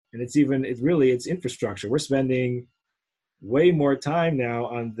And it's infrastructure. We're spending way more time now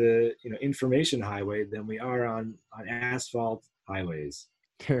on the information highway than we are on asphalt highways.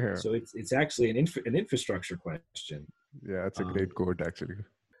 Yeah, So it's actually an infrastructure question. yeah, it's a great quote actually.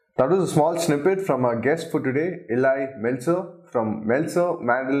 That was a small snippet from our guest for today, Eli Meltzer from Meltzer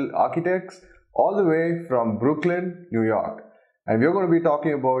Mandel Architects, all the way from Brooklyn, New York. And we're going to be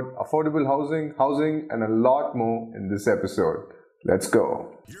talking about affordable housing, and a lot more in this episode. Let's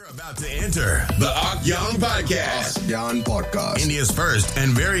go. You're about to enter the Akyong Podcast. Akyong Podcast. India's first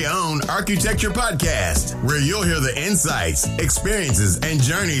and very own architecture podcast, where you'll hear the insights, experiences, and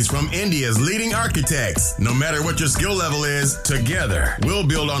journeys from India's leading architects. No matter what your skill level is, together, we'll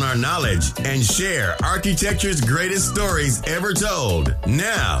build on our knowledge and share architecture's greatest stories ever told.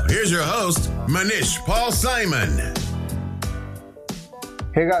 Now, here's your host, Manish Paul Simon.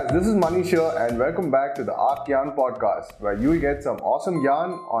 Hey guys, this is Manish here and welcome back to the Arc Yarn Podcast, where you will get some awesome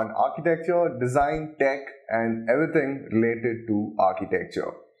yarn on architecture, design, tech, and everything related to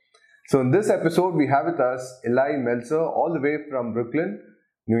architecture. So in this episode, we have with us Eli Meltzer, all the way from Brooklyn,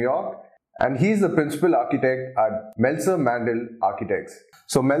 New York, and he's the principal architect at Meltzer Mandel Architects.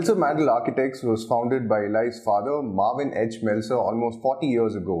 So Meltzer Mandel Architects was founded by Eli's father, Marvin H. Meltzer, almost 40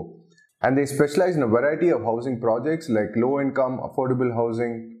 years ago. And they specialize in a variety of housing projects like low-income, affordable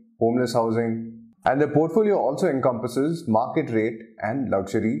housing, homeless housing. And their portfolio also encompasses market rate and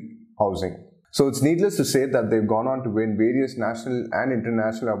luxury housing. So it's needless to say that they've gone on to win various national and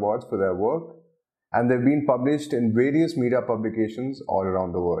international awards for their work. And they've been published in various media publications all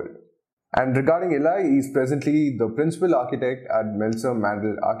around the world. And regarding Eli, he's presently the principal architect at Meltzer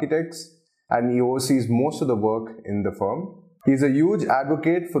Mandel Architects. And he oversees most of the work in the firm. He's a huge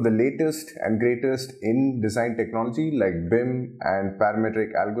advocate for the latest and greatest in design technology like BIM and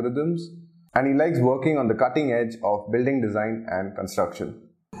parametric algorithms, and he likes working on the cutting edge of building design and construction.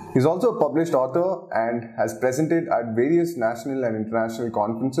 He's also a published author and has presented at various national and international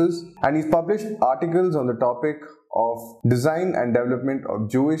conferences, and he's published articles on the topic of design and development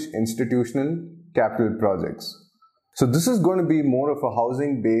of Jewish institutional capital projects. So this is going to be more of a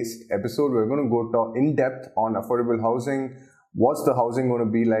housing-based episode. We're going to go in depth on affordable housing, what's the housing going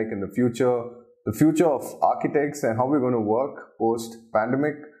to be like in the future of architects and how we're going to work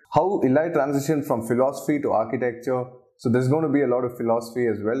post-pandemic, how Eli transitioned from philosophy to architecture. So there's going to be a lot of philosophy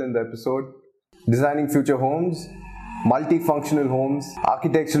as well in the episode. Designing future homes, multifunctional homes,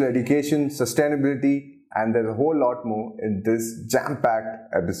 architectural education, sustainability, and there's a whole lot more in this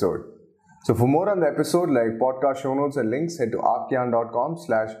jam-packed episode. So for more on the episode, like podcast show notes and links, head to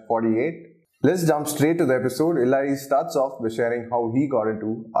arcyan.com/48. Let's jump straight to the episode. Eli starts off by sharing how he got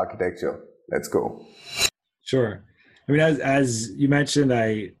into architecture. Let's go. Sure. I mean, as you mentioned,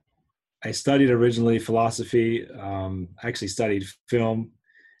 I studied originally philosophy. I actually studied film,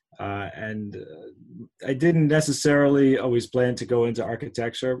 and I didn't necessarily always plan to go into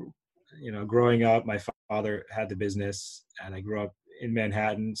architecture. You know, growing up, my father had the business, and I grew up in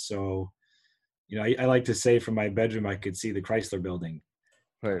Manhattan, so I like to say from my bedroom I could see the Chrysler Building.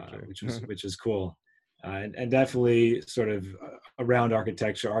 Right. which was cool, and definitely sort of around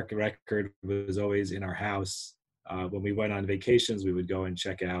architecture. Arch Record was always in our house. When we went on vacations, we would go and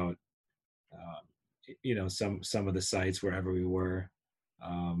check out, some of the sites wherever we were.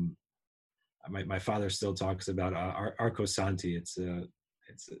 My father still talks about Arco Santi. It's a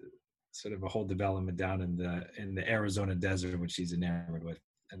sort of a whole development down in the Arizona desert, which he's enamored with,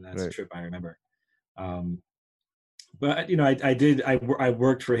 and that's a trip I remember. But I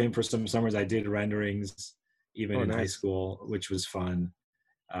worked for him for some summers. I did renderings even in high school, which was fun.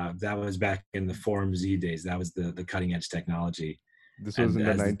 That was back in the Form Z days. That was the cutting edge technology. This was in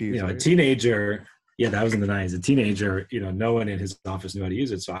the 90s. A teenager. Yeah, that was in the 90s. A teenager, no one in his office knew how to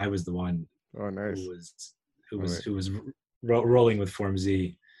use it, so I was the one who was rolling with Form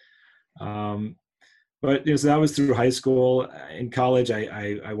Z. But so that was through high school. In college,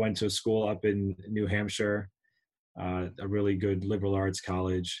 I went to a school up in New Hampshire. A really good liberal arts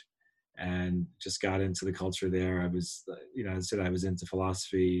college, and just got into the culture there. I was, I said I was into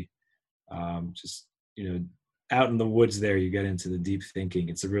philosophy. Just, out in the woods there, you get into the deep thinking.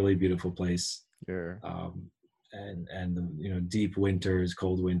 It's a really beautiful place. Yeah. And the, deep winters,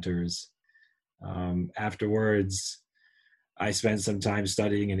 cold winters. Afterwards, I spent some time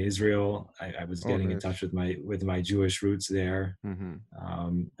studying in Israel. I was getting in touch with my Jewish roots there. Mm-hmm.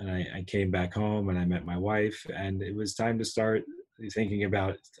 And I came back home and I met my wife, and it was time to start thinking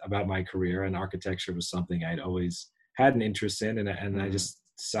about my career, and architecture was something I'd always had an interest in. And I just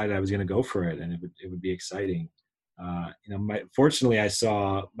decided I was going to go for it, and it would be exciting. Fortunately I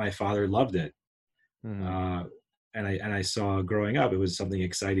saw my father loved it. Mm-hmm. I saw growing up, it was something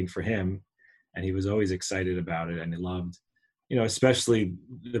exciting for him, and he was always excited about it, and he loved, especially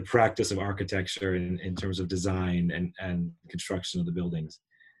the practice of architecture in terms of design and construction of the buildings.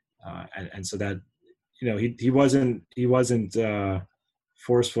 And so that, he wasn't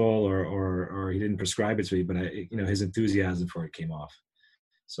forceful or he didn't prescribe it to me, but his enthusiasm for it came off.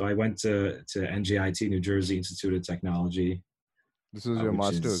 So I went to NJIT, New Jersey Institute of Technology. This is your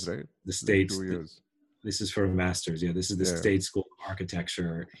master's, right? The state's 2 years. This is for a master's. Yeah, this is the State School of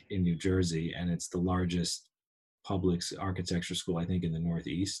Architecture in New Jersey, and it's the largest public architecture school, I think, in the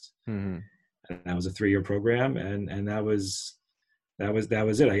Northeast. Mm-hmm. And that was a 3-year program, and that was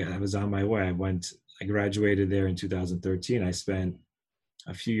it. I was on my way. I graduated there in 2013. I spent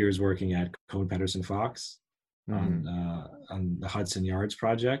a few years working at Cohn Pedersen Fox on the Hudson Yards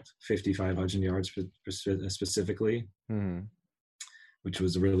project, 55 Hudson Yards specifically. Mm-hmm. Which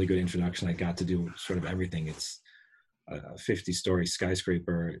was a really good introduction. I got to do sort of everything. It's a 50-story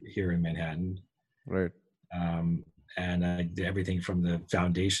skyscraper here in Manhattan. Right. And I did everything from the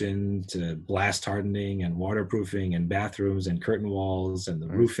foundation to blast hardening and waterproofing and bathrooms and curtain walls and the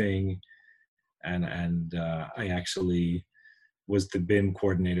roofing. And I actually was the BIM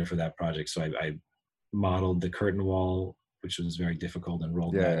coordinator for that project. So I modeled the curtain wall, which was very difficult, and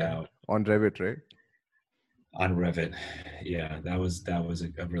rolled that out. On Revit, right? On Revit, yeah, that was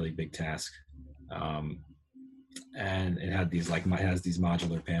a really big task, and it had these has these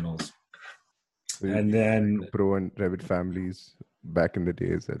modular panels, So and then Pro and Revit families back in the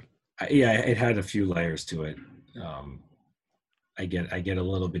days. It had a few layers to it. I get a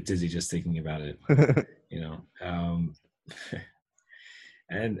little bit dizzy just thinking about it,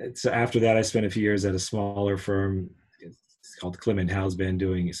 and so after that, I spent a few years at a smaller firm. It's called Clement Houseband,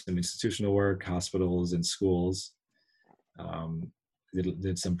 doing some institutional work, hospitals and schools.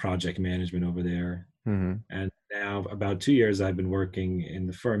 Did some project management over there. Mm-hmm. And now about 2 years, I've been working in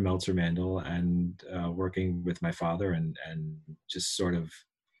the firm Meltzer Mandel and working with my father and just sort of,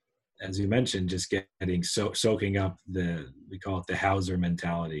 as you mentioned, just getting soaking up we call it the Hauser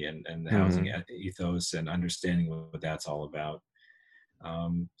mentality and the housing ethos and understanding what that's all about.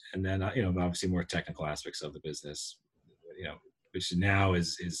 And then, obviously more technical aspects of the business. Which now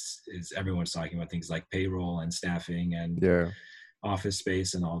is everyone's talking about things like payroll and staffing and office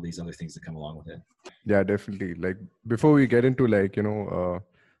space and all these other things that come along with it. Yeah, definitely. Like before we get into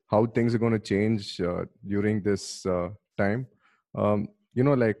how things are going to change during this time, how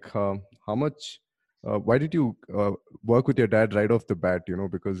much, why did you work with your dad right off the bat,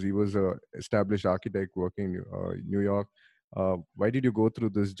 because he was a established architect working in New York. Why did you go through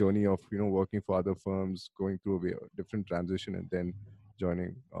this journey of working for other firms, going through a different transition, and then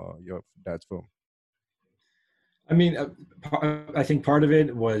joining your dad's firm? I mean, I think part of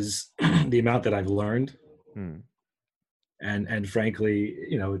it was the amount that I've learned, and frankly,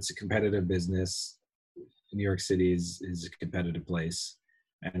 it's a competitive business. New York City is a competitive place,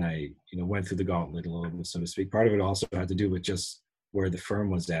 and I went through the gauntlet a little bit, so to speak. Part of it also had to do with just where the firm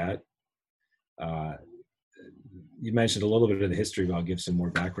was at. You mentioned a little bit of the history, but I'll give some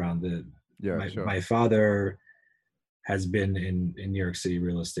more background. Sure. My father has been in New York City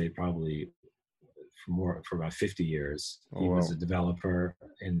real estate probably for about 50 years. He was a developer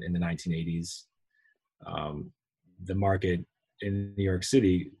in the 1980s. The market in New York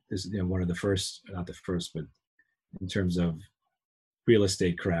City is one of the first, not the first, but in terms of real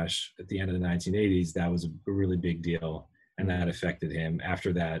estate crash at the end of the 1980s, that was a really big deal, and that affected him.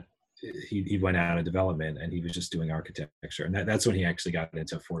 After that, he went out of development and he was just doing architecture. And that's when he actually got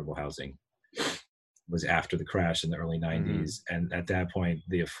into affordable housing, was after the crash in the early 90s. And at that point,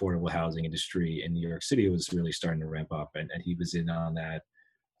 the affordable housing industry in New York City was really starting to ramp up. And he was in on that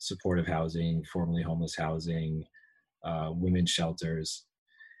supportive housing, formerly homeless housing, women's shelters.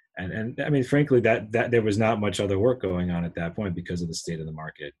 And I mean, frankly, that there was not much other work going on at that point because of the state of the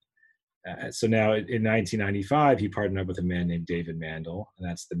market. So now in 1995, he partnered up with a man named David Mandel, and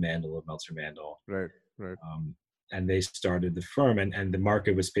that's the Mandel of Meltzer Mandel. Right. And they started the firm, and the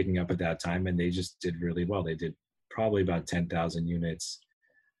market was picking up at that time, and they just did really well. They did probably about 10,000 units.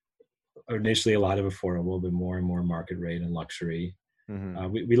 Initially, a lot of affordable, but more and more market rate and luxury.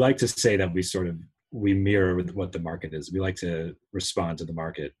 We like to say that we mirror with what the market is. We like to respond to the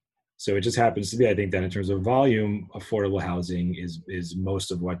market. So it just happens to be, I think, that in terms of volume, affordable housing is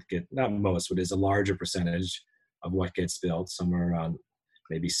most of what not most, but is a larger percentage of what gets built, somewhere around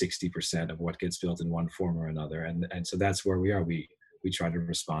maybe 60% of what gets built in one form or another. And so that's where we are. We try to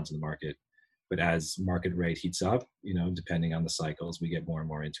respond to the market. But as market rate heats up, depending on the cycles, we get more and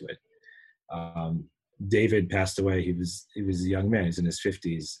more into it. David passed away. He was a young man. He's in his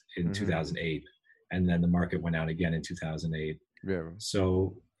 50s in 2008. and then the market went out again in 2008. Yeah.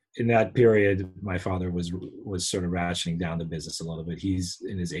 So in that period, my father was sort of rationing down the business a little bit. He's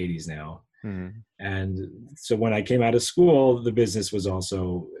in his 80s now. Mm-hmm. And so when I came out of school, the business was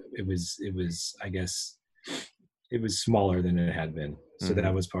also, it was, I guess, it was smaller than it had been. So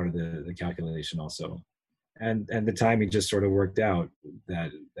that was part of the calculation also. And the timing just sort of worked out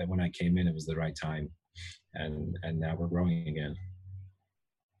that when I came in, it was the right time. And now we're growing again.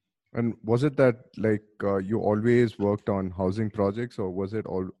 And was it that like you always worked on housing projects, or was it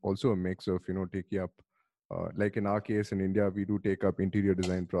also a mix of, taking up, like in our case in India, we do take up interior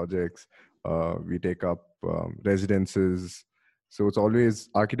design projects, we take up residences. So it's always,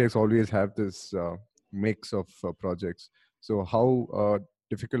 architects always have this mix of projects. So how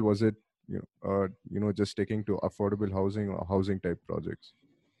difficult was it, just sticking to affordable housing or housing type projects?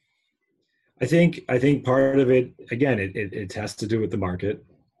 I think part of it, again, it has to do with the market.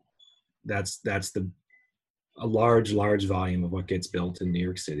 That's a large volume of what gets built in New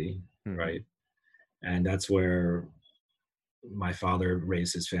York City, right? And that's where my father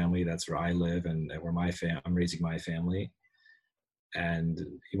raised his family. That's where I live, and where I'm raising my family. And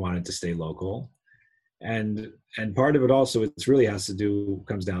he wanted to stay local. And part of it also, it really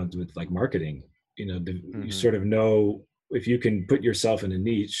comes down to with like marketing. You sort of know, if you can put yourself in a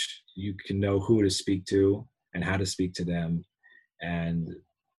niche, you can know who to speak to and how to speak to them, and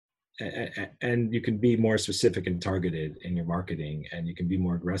you can be more specific and targeted in your marketing, and you can be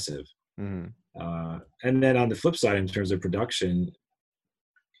more aggressive. And then on the flip side, in terms of production,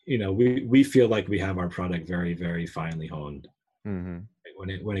 we feel like we have our product very, very finely honed.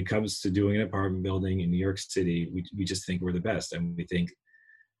 When it comes to doing an apartment building in New York City, we just think we're the best, and we think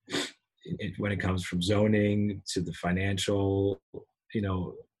when it comes from zoning to the financial,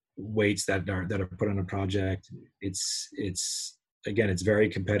 weights that are put on a project, it's again, it's very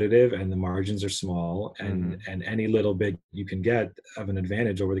competitive, and the margins are small, and any little bit you can get of an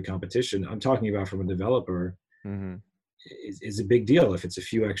advantage over the competition, I'm talking about from a developer, is a big deal. If it's a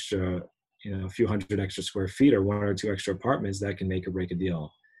few hundred extra square feet or one or two extra apartments, that can make or break a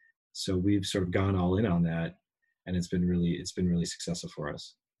deal. So we've sort of gone all in on that, and it's been really successful for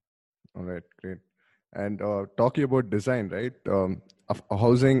us. All right, great. And talking about design, right?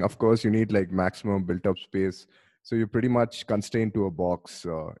 Housing, of course, you need like maximum built-up space. So you're pretty much constrained to a box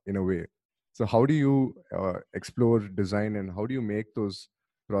in a way. So how do you explore design, and how do you make those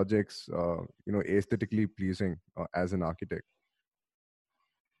projects, aesthetically pleasing as an architect?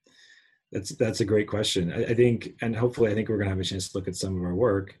 That's a great question. I think, and hopefully, I think we're going to have a chance to look at some of our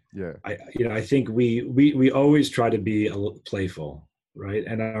work. Yeah. I think we always try to be playful, right?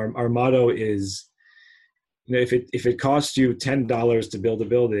 And our motto is, if it costs you $10 to build a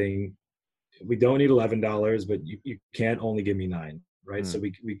building, we don't need $11, but you can't only give me $9, right? So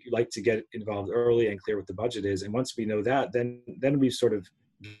we like to get involved early and clear what the budget is. And once we know that, then we sort of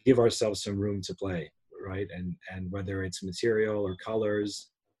give ourselves some room to play, right? And whether it's material or colors,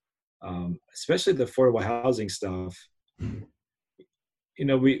 especially the affordable housing stuff,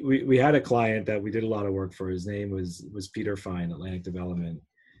 we had a client that we did a lot of work for. His name was Peter Fine, Atlantic Development.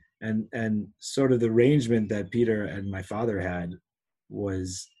 And sort of the arrangement that Peter and my father had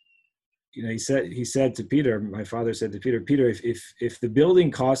was, he said to Peter, my father said to Peter, if the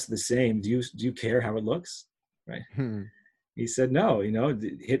building costs the same, do you care how it looks? Right. He said, no,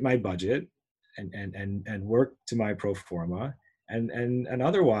 hit my budget and work to my pro forma. And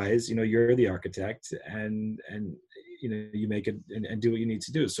otherwise, you're the architect, and you make it and do what you need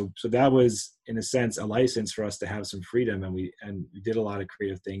to do. So that was, in a sense, a license for us to have some freedom. And we did a lot of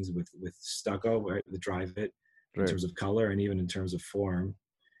creative things with stucco, right? The drive it, in terms of color and even in terms of form.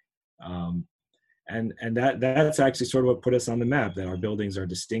 And that's actually sort of what put us on the map, that our buildings are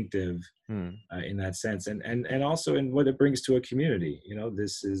distinctive in that sense. And also in what it brings to a community.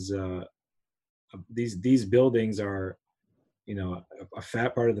 This is, these buildings are, a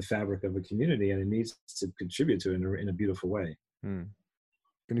fat part of the fabric of a community, and it needs to contribute to it in a beautiful way. Can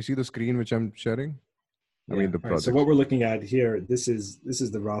you see the screen which I'm sharing? I mean, the project. So what we're looking at here, this is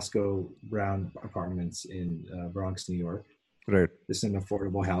the Roscoe Brown Apartments in Bronx, New York. Right. This is an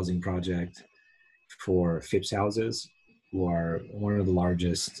affordable housing project for Phipps Houses, who are one of the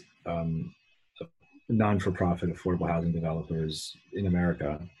largest non-for-profit affordable housing developers in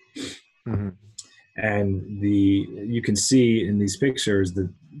America. And you can see in these pictures that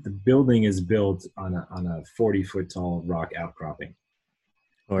the building is built on a 40-foot tall rock outcropping.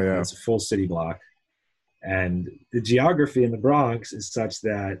 Oh yeah, it's a full city block, and the geography in the Bronx is such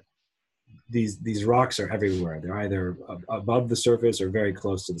that these rocks are everywhere. They're either above the surface or very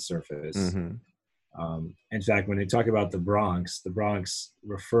close to the surface. In fact, when they talk about the Bronx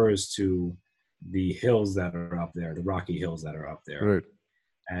refers to the hills that are up there, the rocky hills that are up there. Right.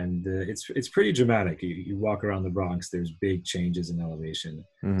 And it's pretty dramatic. You walk around the Bronx, there's big changes in elevation.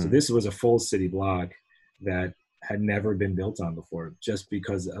 So this was a full city block that had never been built on before, just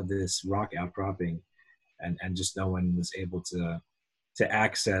because of this rock outcropping, and just no one was able to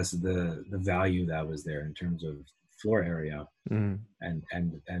access the value that was there in terms of floor area and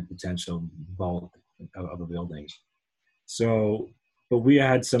potential bulk of a building. So, but we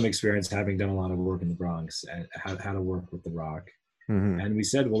had some experience having done a lot of work in the Bronx and how to work with the rock. And we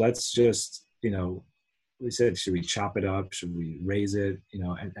said, well, let's just, we said, should we chop it up? Should we raise it?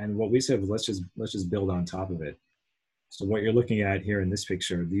 And what we said was, let's just build on top of it. So what you're looking at here in this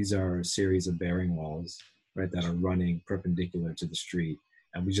picture, these are a series of bearing walls, right, that are running perpendicular to the street,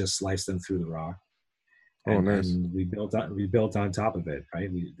 and we just sliced them through the rock. Nice. And we built on top of it, right?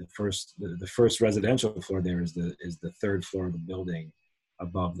 The first residential floor there is the third floor of the building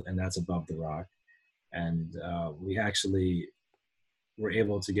above, and that's above the rock. And we actually were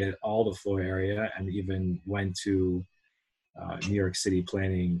able to get all the floor area, and even went to New York City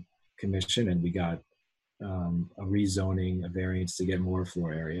Planning Commission, and we got a rezoning, a variance to get more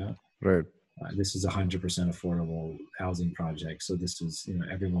floor area. Right. This is 100% affordable housing project, so this was,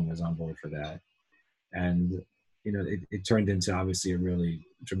 everyone was on board for that. And it turned into obviously a really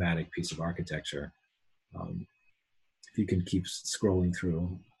dramatic piece of architecture. If you can keep scrolling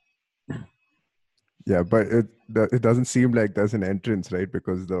through. Yeah, but it doesn't seem like there's an entrance, right?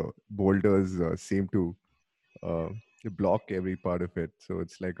 Because the boulders seem to block every part of it. So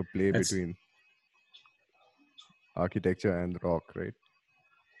it's like a play between architecture and rock, right?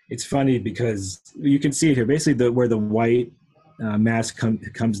 It's funny because you can see it here. Basically, where the white mass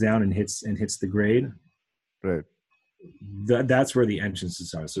comes down and hits the grade. Right. That's where the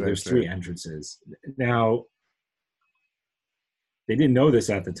entrances are. So there's three entrances. Now, they didn't know this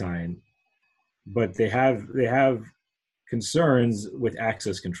at the time, but they have concerns with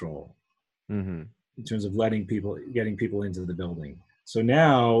access control in terms of getting people into the building. So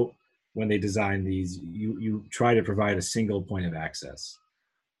now, when they design these, you try to provide a single point of access.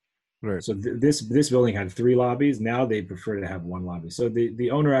 Right. So this building had 3 lobbies. Now they prefer to have 1 lobby. So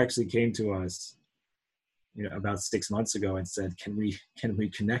the owner actually came to us, about 6 months ago and said, "Can we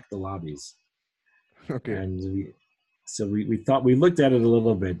connect the lobbies?" Okay. And we thought, we looked at it a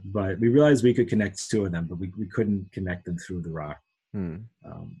little bit, but we realized we could connect 2 of them, but we couldn't connect them through the rock.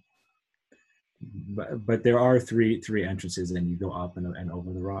 But there are three entrances, and you go up and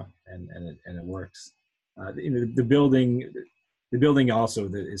over the rock, and it works. The building also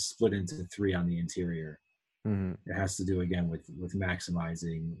is split into 3 on the interior. It has to do again with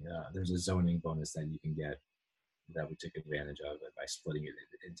maximizing. There's a zoning bonus that you can get that we took advantage of by splitting it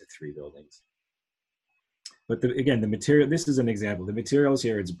into 3 buildings. But the material. This is an example. The materials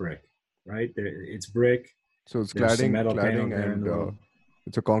here, it's brick, right? It's brick. So it's cladding, and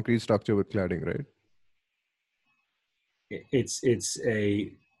it's a concrete structure with cladding, right?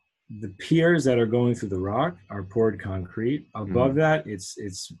 The piers that are going through the rock are poured concrete. Above that,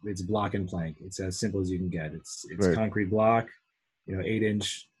 it's block and plank. It's as simple as you can get. It's right. Concrete block,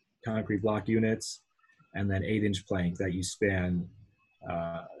 8-inch concrete block units, and then 8-inch plank that you span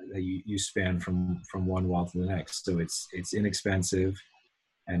from one wall to the next. So it's inexpensive,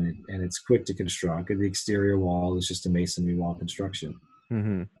 and it's quick to construct. The exterior wall is just a masonry wall construction.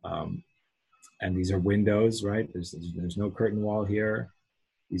 And these are windows, right? There's no curtain wall here.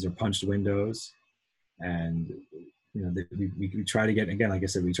 These are punched windows, and we try to get, again, like I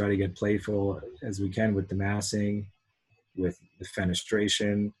said, we try to get playful as we can with the massing, with the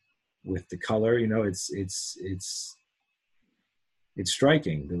fenestration, with the color. It's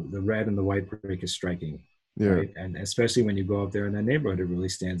striking. The red and the white brick is striking, right? And especially when you go up there in that neighborhood, it really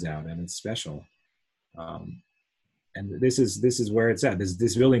stands out, and it's special. And this is where it's at.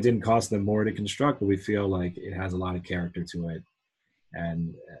 This building didn't cost them more to construct, but we feel like it has a lot of character to it.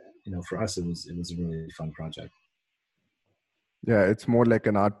 And for us, it was a really fun project. Yeah, it's more like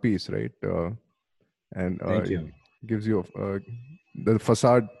an art piece, right? Thank you. It gives you the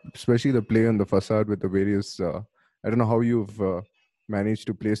facade, especially the play on the facade with the various. I don't know how you've managed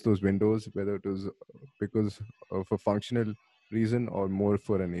to place those windows, whether it was because of a functional reason or more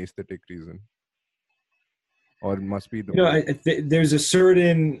for an aesthetic reason, or it must be the. There's a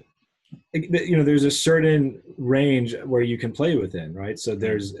certain. There's a certain range where you can play within, right? So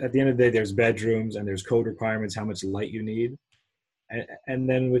there's, at the end of the day, there's bedrooms and there's code requirements, how much light you need. And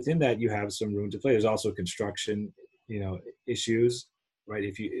then within that, you have some room to play. There's also construction, issues,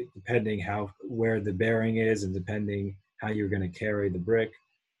 right? Depending where the bearing is and depending how you're going to carry the brick,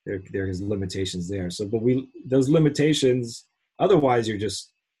 there is limitations there. So, but those limitations, otherwise you're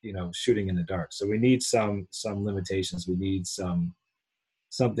just shooting in the dark. So we need some limitations. We need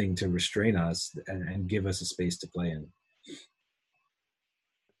something to restrain us and give us a space to play in.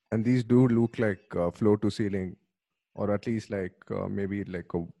 And these do look like floor to ceiling, or at least like maybe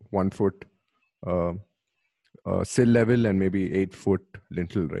like a 1 foot sill level and maybe 8 foot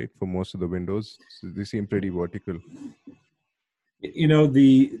lintel, right? For most of the windows, so they seem pretty vertical.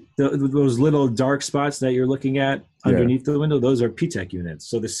 Those little dark spots that you're looking at underneath the window, those are PTEC units.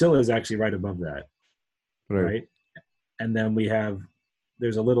 So the sill is actually right above that, right? And then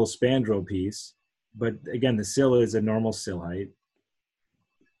there's a little spandrel piece, but again, the sill is a normal sill height,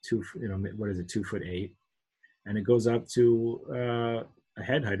 2'8", and it goes up to a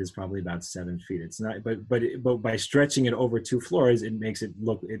head height is probably about 7 feet. It's not, but by stretching it over 2 floors, it makes it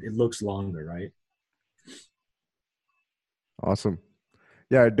looks longer, right? Awesome.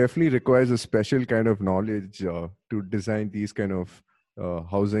 Yeah, it definitely requires a special kind of knowledge to design these kind of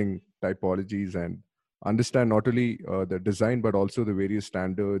housing typologies and understand not only the design, but also the various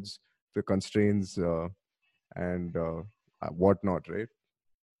standards, the constraints, and whatnot, right?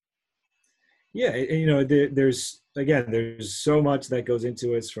 Yeah, there's so much that goes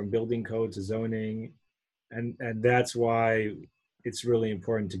into it, from building code to zoning, and that's why it's really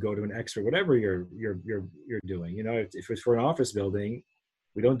important to go to an expert, whatever you're doing. If it's for an office building,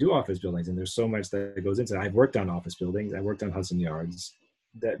 we don't do office buildings, and there's so much that goes into it. I've worked on office buildings. I worked on Hudson Yards.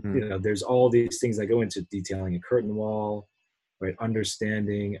 There's all these things that go into detailing a curtain wall, right?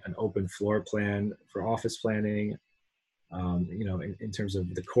 Understanding an open floor plan for office planning. In terms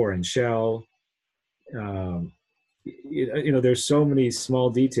of the core and shell. There's so many small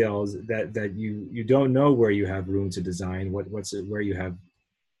details that you don't know where you have room to design, where you have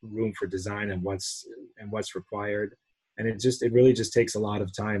room for design and what's required. And it really just takes a lot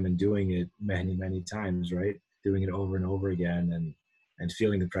of time and doing it many times, right? Doing it over and over again and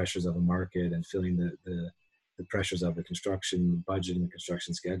feeling the pressures of a market and feeling the pressures of the construction budget and the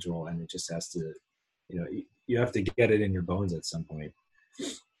construction schedule. And it just has to, you have to get it in your bones at some point.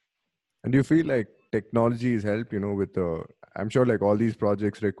 And do you feel like technology has helped, with I'm sure like all these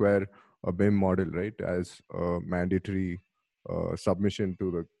projects require a BIM model, right? As a mandatory submission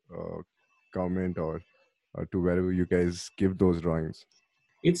to the government or to wherever you guys give those drawings.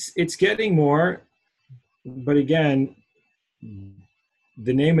 It's getting more, but again,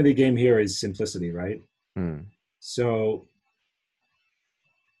 the name of the game here is simplicity, right? So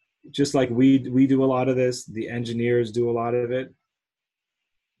just like we do a lot of this, the engineers do a lot of it.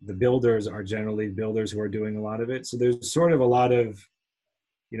 The builders are generally builders who are doing a lot of it. So there's sort of a lot of,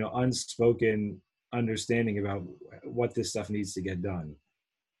 unspoken understanding about what this stuff needs to get done.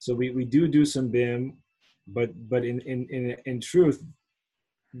 So we do some BIM, but in truth,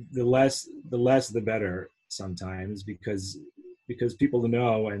 the less the better sometimes, because people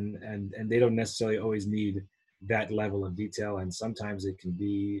know and they don't necessarily always need that level of detail, and sometimes it can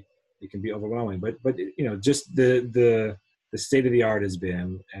be overwhelming. But just the state of the art is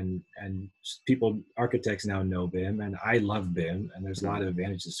BIM, and architects now know BIM, and I love BIM, and there's a lot of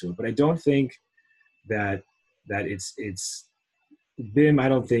advantages to it. But I don't think that it's BIM. I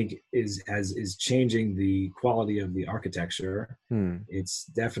don't think is changing the quality of the architecture. It's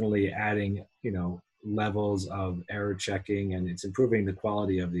definitely adding levels of error checking, and it's improving the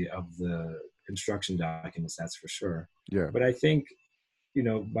quality of the construction documents. That's for sure. Yeah. But I think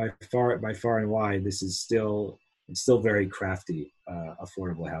by far and wide, this is still. It's still very crafty,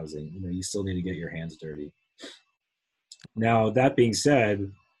 affordable housing. You still need to get your hands dirty. Now, that being said,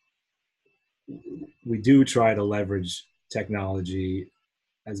 we do try to leverage technology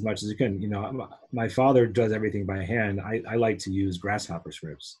as much as you can. My father does everything by hand. I like to use Grasshopper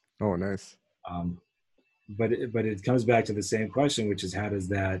scripts. Oh, nice. But it comes back to the same question, which is, how does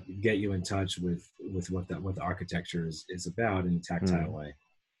that get you in touch with what the architecture is about in a tactile way?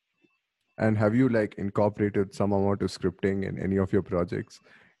 And have you incorporated some amount of scripting in any of your projects?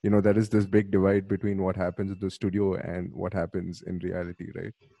 There is this big divide between what happens in the studio and what happens in reality,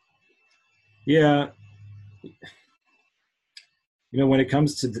 right? Yeah. When it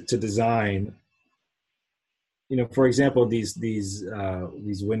comes to design, for example, these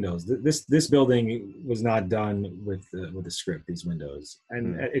windows, this building was not done with a script, these windows,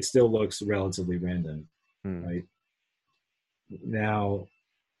 and it still looks relatively random, right? Now,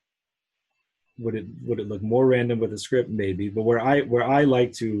 would it look more random with a script? Maybe, but where I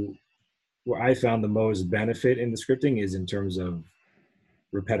found the most benefit in the scripting is in terms of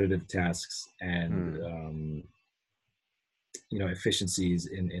repetitive tasks and efficiencies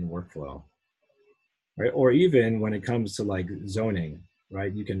in workflow, right? Or even when it comes to zoning,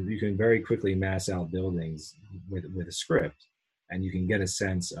 right? You can very quickly mass out buildings with a script, and you can get a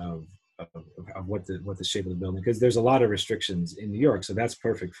sense of what the shape of the building, because there's a lot of restrictions in New York, so that's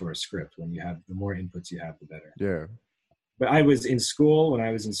perfect for a script. When you have, the more inputs you have, the better. Yeah. But I was in school, when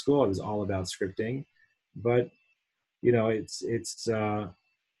I was in school, it was all about scripting, but you know, it's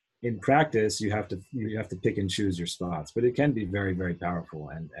in practice you have to pick and choose your spots, but it can be very, very powerful,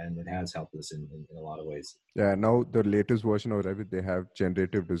 and it has helped us in a lot of ways. Yeah, now the latest version of Revit, they have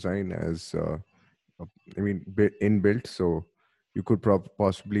generative design as inbuilt, so you could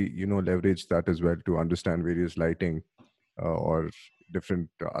possibly leverage that as well to understand various lighting or different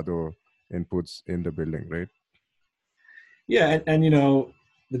other inputs in the building, right? Yeah, and you know,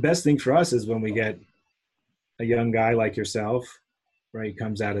 the best thing for us is when we get a young guy like yourself, right,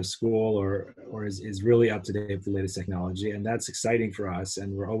 comes out of school or is really up to date with the latest technology, and that's exciting for us,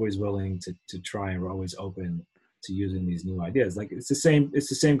 and we're always willing to try, and we're always open to using these new ideas. Like it's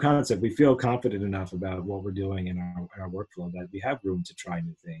the same concept. We feel confident enough about what we're doing in our workflow that we have room to try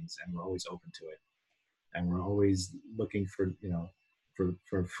new things, and we're always open to it, and we're always looking for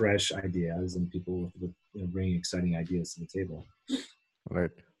for fresh ideas and people with bringing exciting ideas to the table.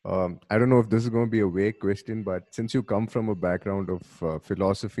 Right. I don't know if this is going to be a vague question, but since you come from a background of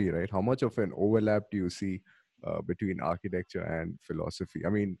philosophy, right, how much of an overlap do you see between architecture and philosophy? I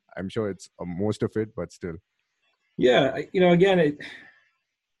mean, I'm sure it's most of it, but still. Yeah, again,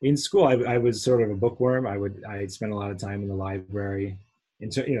 in school, I was sort of a bookworm. I'd spend a lot of time in the library,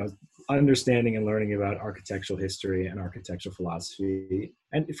 understanding and learning about architectural history and architectural philosophy.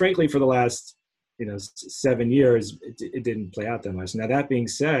 And frankly, for the last 7 years, it didn't play out that much. Now, that being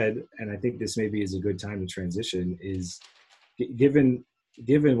said, and I think this maybe is a good time to transition, is given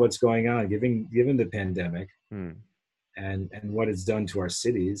what's going on, given the pandemic and what it's done to our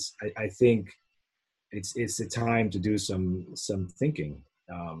cities, I think it's a time to do some thinking.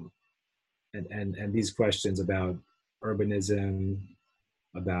 And these questions about urbanism,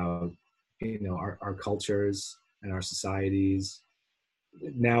 about our cultures and our societies,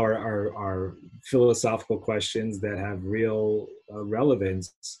 now are philosophical questions that have real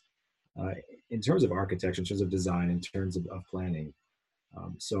relevance in terms of architecture, in terms of design, in terms of planning.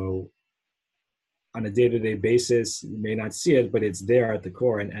 So on a day-to-day basis, you may not see it, but it's there at the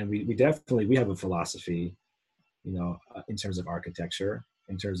core. And we definitely have a philosophy, in terms of architecture,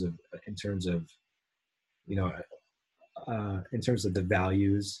 in terms of the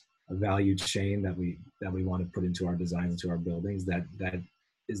values, a value chain that we want to put into our design, into our buildings, that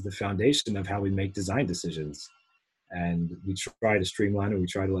is the foundation of how we make design decisions. And we try to streamline it. We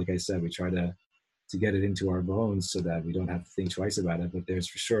try to, like I said, we try to get it into our bones so that we don't have to think twice about it. But there's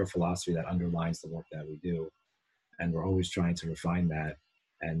for sure a philosophy that underlines the work that we do. And we're always trying to refine that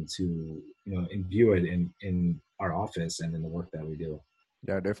and to, imbue it in our office and in the work that we do.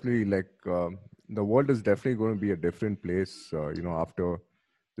 Yeah, definitely. Like the world is definitely going to be a different place, after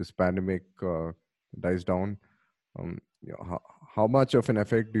this pandemic dies down. How much of an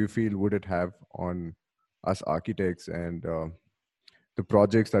effect do you feel would it have on us architects and the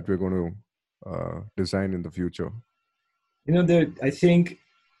projects that we're going to design in the future? I think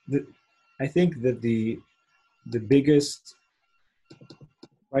that the biggest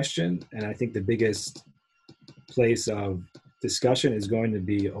question, and I think the biggest place of discussion is going to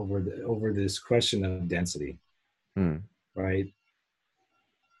be over this question of density, right?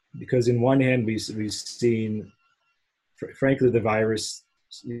 Because in one hand, we've seen, frankly, the virus,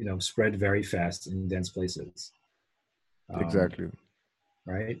 spread very fast in dense places. Exactly.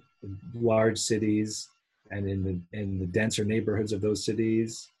 Right, large cities, and in the denser neighborhoods of those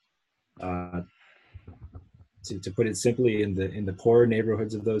cities. To put it simply, in the poorer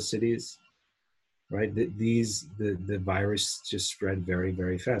neighborhoods of those cities, right? The virus just spread very,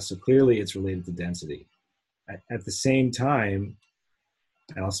 very fast. So clearly, it's related to density. At the same time,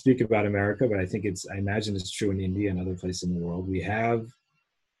 and I'll speak about America, but I imagine it's true in India and other places in the world. We have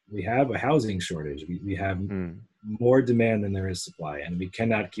a housing shortage. We have more demand than there is supply, and we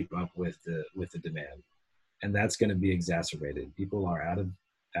cannot keep up with the demand, and that's going to be exacerbated. People are out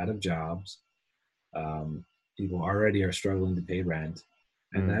of jobs. People already are struggling to pay rent,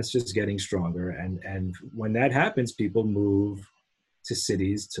 and that's just getting stronger. And when that happens, people move to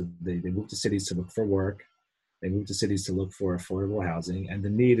cities they move to cities to look for work. They move to cities to look for affordable housing, and the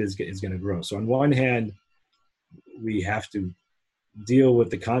need is going to grow. So on one hand, we have to deal with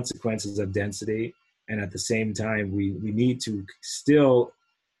the consequences of density, and at the same time, we need to still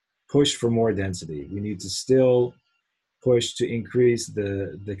push for more density. We need to still push to increase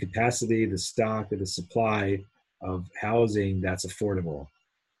the capacity, the stock, or the supply of housing that's affordable,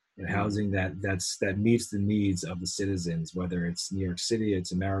 and housing that meets the needs of the citizens, whether it's New York City,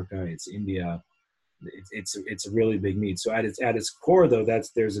 it's America, it's India. it's a really big need. So at its core, though,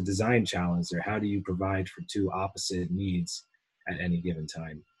 there's a design challenge there. How do you provide for two opposite needs at any given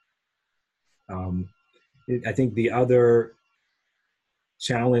time? I think the other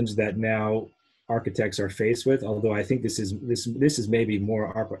challenge that now architects are faced with, although I think this is maybe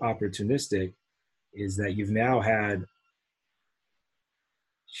more opportunistic, is that you've now had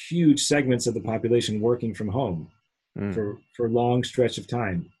huge segments of the population working from home for long stretch of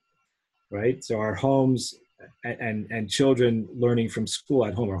time, right? So our homes and children learning from school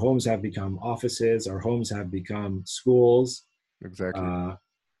at home, our homes have become offices, our homes have become schools. Exactly.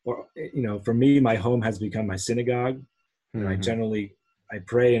 Or, for me, my home has become my synagogue. I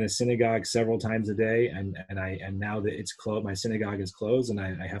pray in a synagogue several times a day, and now that it's closed, my synagogue is closed, and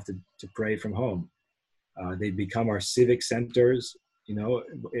I have to pray from home. They become our civic centers.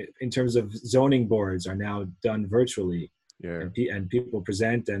 In terms of zoning boards are now done virtually, and people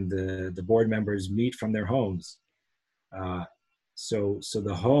present, and the board members meet from their homes. So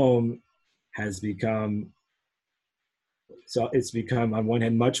the home has become. So it's become, on one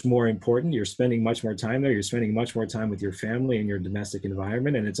hand, much more important. You're spending much more time there. You're spending much more time with your family and your domestic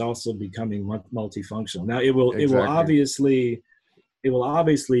environment, and it's also becoming multifunctional. Now, it will obviously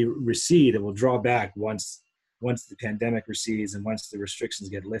recede. It will draw back once the pandemic recedes and once the restrictions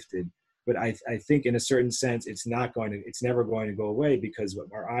get lifted. But I think, in a certain sense, it's never going to go away, because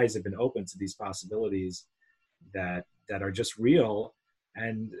our eyes have been open to these possibilities that are just real,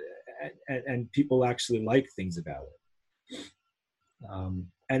 and people actually like things about it.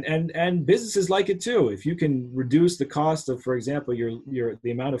 And businesses like it too. If you can reduce the cost of, for example,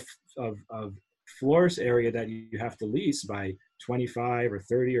 the amount of floor area that you have to lease by 25 or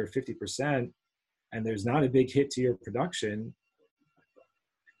 30 or 50%, and there's not a big hit to your production,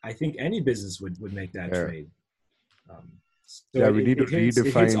 I think any business would make that trade. We need to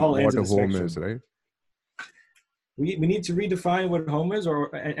redefine what a home is, right? We need to redefine what a home is,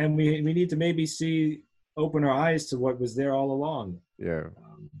 and we need to maybe open our eyes to what was there all along.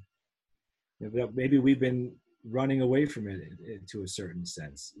 Maybe we've been running away from it to a certain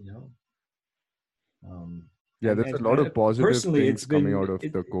sense, there's a lot of positive things coming out of the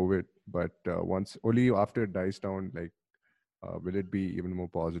COVID, but once only after it dies down, will it be even more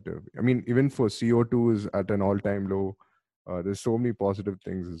positive? I mean, even for CO2 is at an all-time low. There's so many positive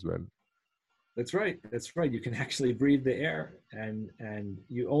things as well. That's right. You can actually breathe the air, and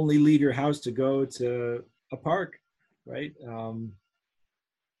you only leave your house to go to a park, right?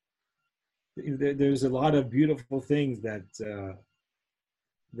 There's a lot of beautiful things that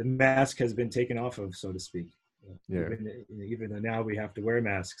the mask has been taken off of, so to speak. Even though now we have to wear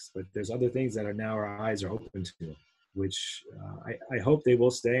masks, but there's other things that now our eyes are open to, which I hope they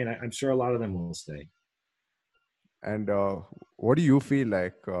will stay, and I'm sure a lot of them will stay. And what do you feel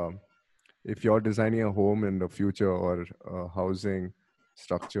like if you're designing a home in the future, or a housing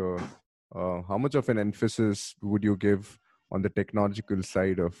structure, how much of an emphasis would you give on the technological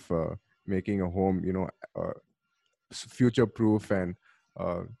side of making a home, future-proof and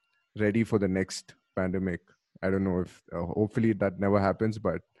ready for the next pandemic? I don't know if, hopefully that never happens,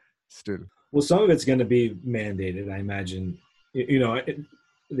 but still. Well, some of it's going to be mandated, I imagine. The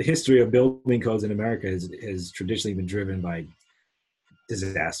history of building codes in America has traditionally been driven by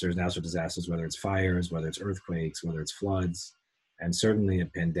disasters, natural disasters, whether it's fires, whether it's earthquakes, whether it's floods, and certainly a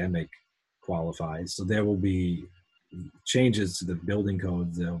pandemic qualifies. So there will be changes to the building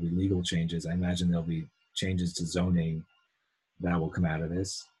codes. There will be legal changes. I imagine there'll be changes to zoning that will come out of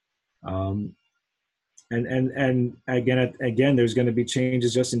this. And again, there's going to be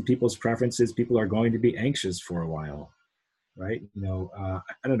changes just in people's preferences. People are going to be anxious for a while, right? I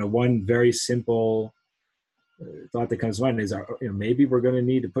don't know. One very simple thought that comes to mind is, maybe we're going to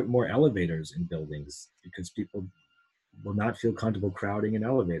need to put more elevators in buildings, because people will not feel comfortable crowding in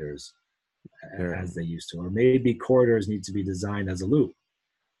elevators as they used to. Or maybe corridors need to be designed as a loop,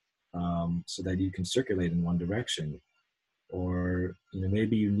 so that you can circulate in one direction. Or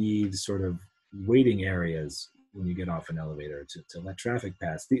maybe you need sort of waiting areas when you get off an elevator to let traffic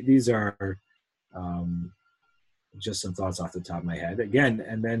pass. These are just some thoughts off the top of my head. Again,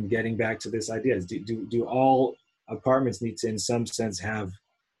 and then getting back to this idea, is do all apartments need to, in some sense, have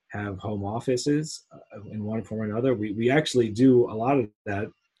home offices in one form or another? We actually do a lot of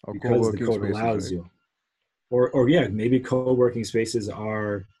that because the code allows you. Or maybe co-working spaces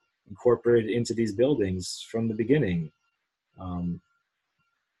are incorporated into these buildings from the beginning. And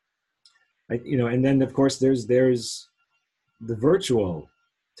then of course there's the virtual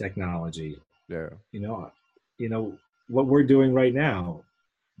technology. What we're doing right now,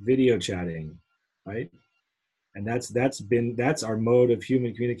 video chatting, right? And that's our mode of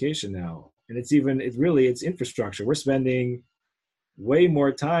human communication now. And it's infrastructure. We're spending way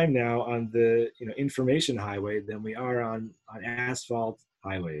more time now on the information highway than we are on asphalt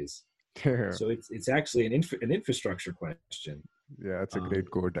highways. Yeah, So it's actually an infrastructure question. yeah, it's a great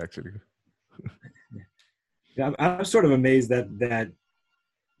quote actually. I'm sort of amazed that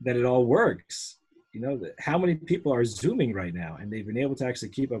it all works. How many people are Zooming right now, and they've been able to actually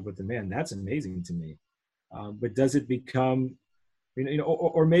keep up with demand. That's amazing to me. But does it become,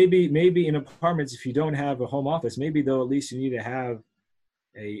 or maybe in apartments, if you don't have a home office, maybe though at least you need to have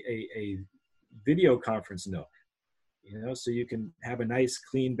a video conference nook, so you can have a nice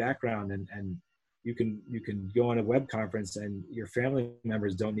clean background, and you can go on a web conference, and your family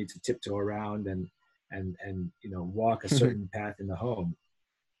members don't need to tiptoe around and walk a certain path in the home.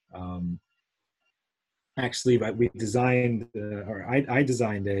 Actually, we designed, or I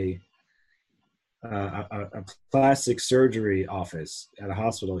designed a plastic surgery office at a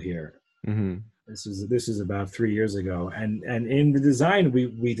hospital here. Mm-hmm. This is about 3 years ago, and in the design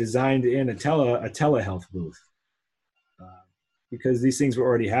we designed in a telehealth booth, because these things were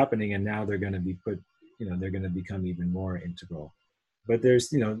already happening, and now they're going to be they're going to become even more integral. But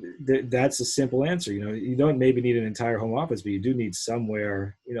there's that's a simple answer. You don't maybe need an entire home office, but you do need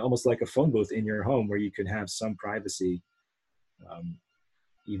somewhere, almost like a phone booth in your home, where you can have some privacy,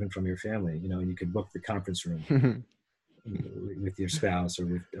 even from your family. You could book the conference room with your spouse or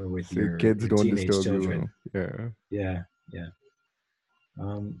with So your kids don't teenage disturb children. you. Yeah. Yeah.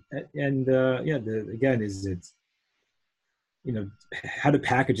 Again, is it, how do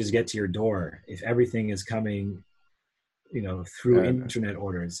packages get to your door if everything is coming, through internet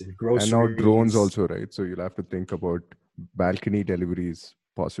orders, groceries, and now drones also, right? So you'll have to think about balcony deliveries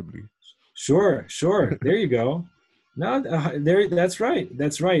possibly. Sure. There you go. No, that's right.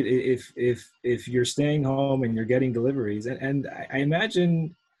 That's right. If you're staying home and you're getting deliveries, and I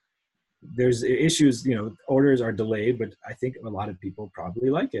imagine there's issues, orders are delayed, but I think a lot of people probably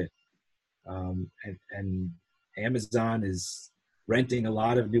like it. And Amazon is renting a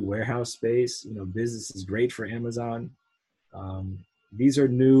lot of new warehouse space. Business is great for Amazon. These are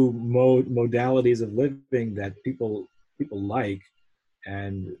new modalities of living that people like,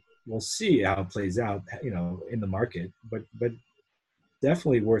 and we'll see how it plays out, in the market, but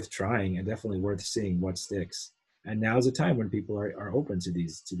definitely worth trying, and definitely worth seeing what sticks. And now's a time when people are open to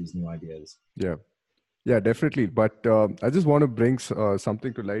these new ideas. Yeah, definitely. But I just want to bring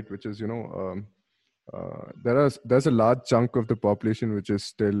something to light, which is, there's a large chunk of the population which is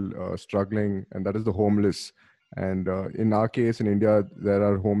still struggling, and that is the homeless. And in our case, in India, there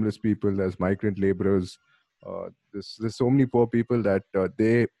are homeless people, there's migrant laborers. There's so many poor people that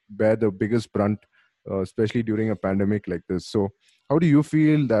they bear the biggest brunt, especially during a pandemic like this. So how do you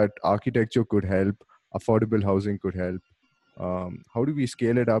feel that architecture could help, affordable housing could help? How do we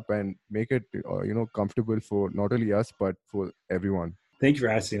scale it up and make it comfortable for not only us but for everyone? Thank you for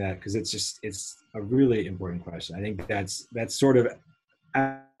asking that, because it's a really important question. I think that's sort of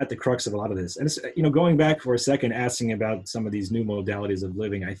at the crux of a lot of this. And it's, going back for a second, asking about some of these new modalities of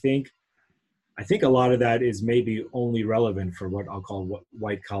living, I think a lot of that is maybe only relevant for what I'll call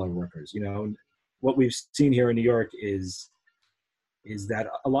white collar workers. What we've seen here in New York is that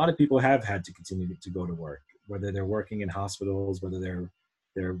a lot of people have had to continue to go to work, whether they're working in hospitals, whether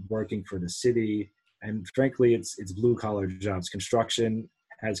they're working for the city. And frankly, it's blue collar jobs. Construction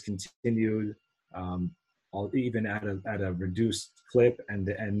has continued, even at a reduced clip, and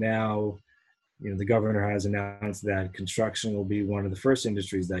now, the governor has announced that construction will be one of the first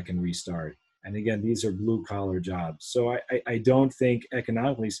industries that can restart. And again, these are blue collar jobs. So I don't think,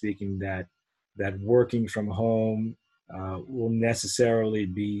 economically speaking, that working from home will necessarily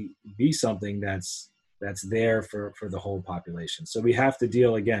be something that's there for the whole population. So we have to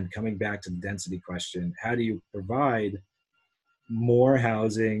deal, again, coming back to the density question, how do you provide more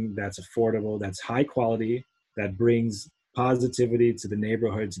housing that's affordable, that's high quality, that brings positivity to the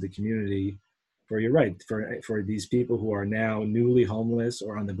neighborhood, to the community, for these people who are now newly homeless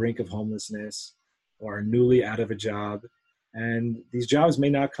or on the brink of homelessness or are newly out of a job. And these jobs may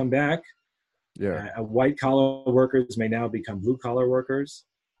not come back. Yeah. White collar workers may now become blue collar workers.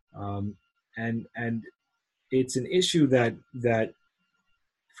 And it's an issue that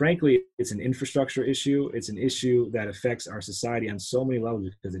frankly, it's an infrastructure issue. It's an issue that affects our society on so many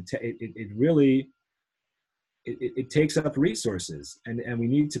levels, because it really takes up resources, and we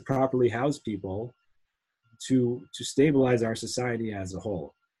need to properly house people to stabilize our society as a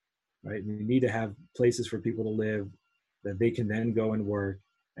whole, right? We need to have places for people to live, that they can then go and work,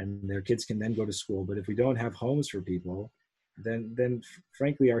 and their kids can then go to school. But if we don't have homes for people, then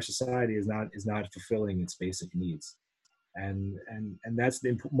frankly, our society is not fulfilling its basic needs. and that's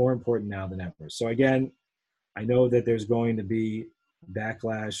more important now than ever. So again, I know that there's going to be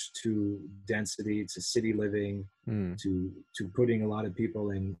backlash to density, to city living, to putting a lot of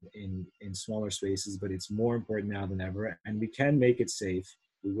people in smaller spaces, but it's more important now than ever. And we can make it safe.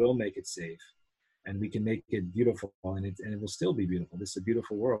 We will make it safe, and we can make it beautiful, and it will still be beautiful. This is a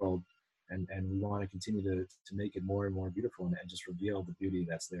beautiful world, and we want to continue to make it more and more beautiful, and just reveal the beauty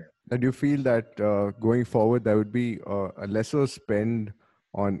that's there. And you feel that going forward, there would be a lesser spend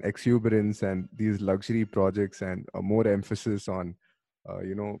on exuberance and these luxury projects, and more emphasis on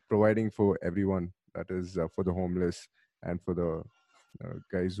providing for everyone, that is for the homeless and for the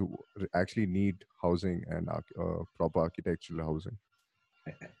guys who actually need housing and proper architectural housing.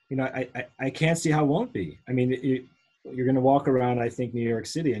 I can't see how it won't be. I mean, you're going to walk around, I think, New York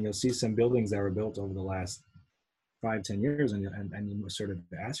City, and you'll see some buildings that were built over the last 5-10 years, and you sort of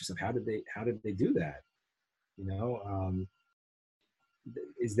ask yourself, how did they do that?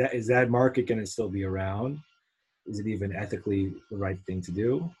 Is that market going to still be around? Is it even ethically the right thing to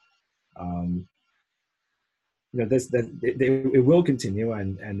do? It will continue,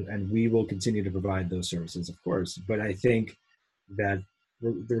 and we will continue to provide those services, of course. But I think that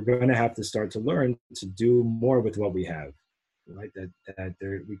they're going to have to start to learn to do more with what we have, right? That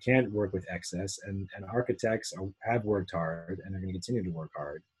we can't work with excess, and architects have worked hard and are going to continue to work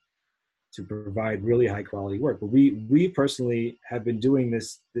hard to provide really high quality work. But we personally have been doing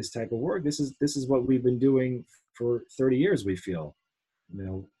this type of work. This is what we've been doing for 30 years, we feel.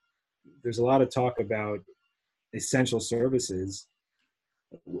 There's a lot of talk about essential services.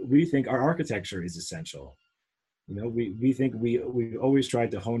 We think our architecture is essential. We think we always tried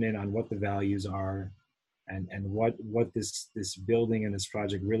to hone in on what the values are and what this building and this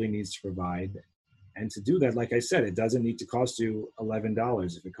project really needs to provide. And to do that, like I said, it doesn't need to cost you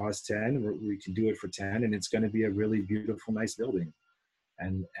 $11. If it costs $10, we can do it for $10, and it's going to be a really beautiful, nice building.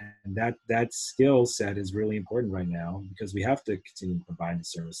 And that skill set is really important right now, because we have to continue to provide the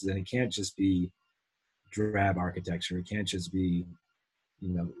services, and it can't just be drab architecture. It can't just be,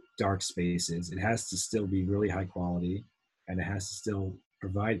 dark spaces. It has to still be really high quality, and it has to still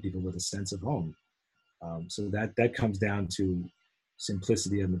provide people with a sense of home. So that comes down to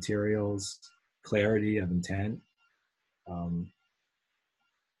simplicity of materials, clarity of intent, and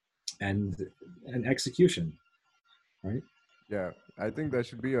execution, right? Yeah, I think there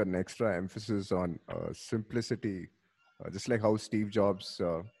should be an extra emphasis on simplicity, just like how Steve Jobs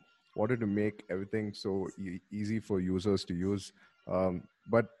wanted to make everything so easy for users to use.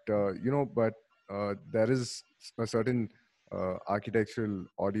 But there is a certain architectural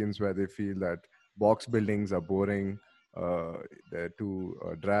audience where they feel that box buildings are boring, they're too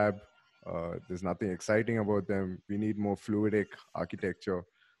drab, there's nothing exciting about them. We need more fluidic architecture.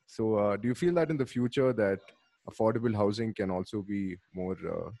 So do you feel that in the future that affordable housing can also be more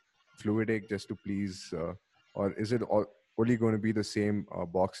fluidic, just to please, or is it only going to be the same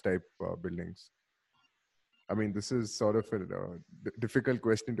box type buildings? I mean, this is sort of a difficult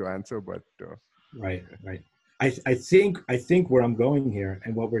question to answer, but right. I think where I'm going here,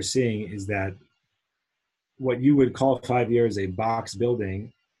 and what we're seeing, is that what you would call 5 years a box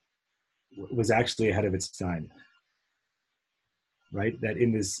building was actually ahead of its time. Right? That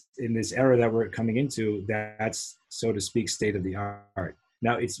in this era that we're coming into, that's, so to speak, state of the art.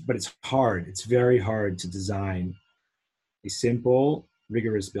 Now but it's hard. It's very hard to design a simple,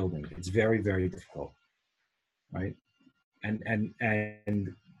 rigorous building. It's very, very difficult, right? And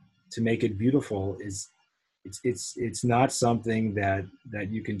to make it beautiful it's not something that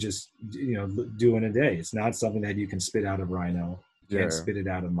you can just do in a day. It's not something that you can spit out of Rhino. You can't spit it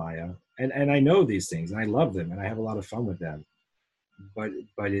out of Maya. And I know these things, and I love them, and I have a lot of fun with them. But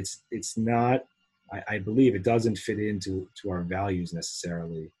it's not. I believe it doesn't fit into our values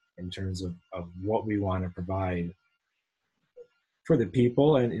necessarily, in terms of what we want to provide for the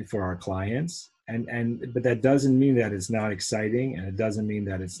people and for our clients. But that doesn't mean that it's not exciting, and it doesn't mean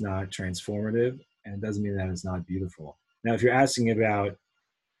that it's not transformative, and it doesn't mean that it's not beautiful. Now, if you're asking about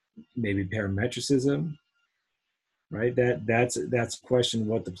maybe parametricism, right? That's a question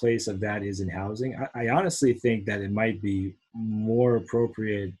what the place of that is in housing. I honestly think that it might be more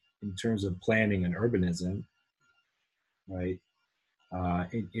appropriate in terms of planning and urbanism, right?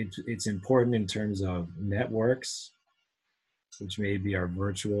 It's important in terms of networks, which maybe are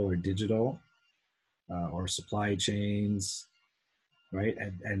virtual or digital, or supply chains, right?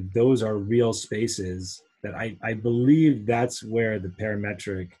 And those are real spaces that I believe that's where the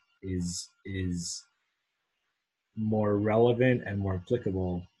parametric is more relevant and more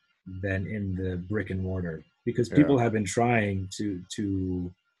applicable than in the brick and mortar, because people have been trying to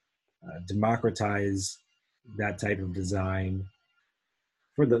democratize that type of design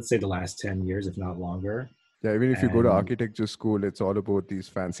for, let's say, the last 10 years, if not longer. Yeah, even if you go to And architecture school, it's all about these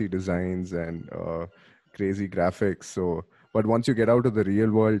fancy designs and crazy graphics. So, but once you get out of the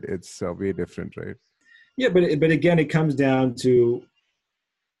real world, it's way different, right? yeah, but again, it comes down to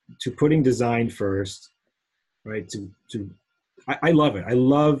putting design first, right? I love it. I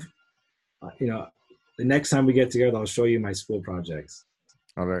love, the next time we get together, I'll show you my school projects.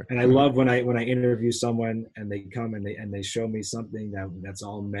 All right. And I love when I interview someone and they come and they show me something that's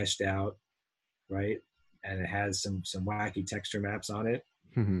all meshed out, right? And it has some wacky texture maps on it.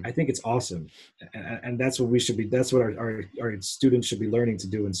 I think it's awesome, and that's what we should be. That's what our students should be learning to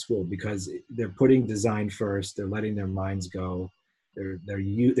do in school, because they're putting design first. They're letting their minds go. They're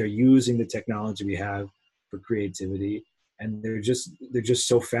using the technology we have for creativity, and they're just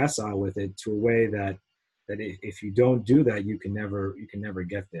so facile with it to a way that if you don't do that, you can never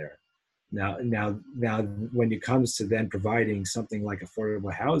get there. Now, when it comes to then providing something like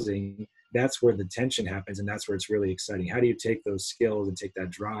affordable housing, that's where the tension happens, and that's where it's really exciting. How do you take those skills and take that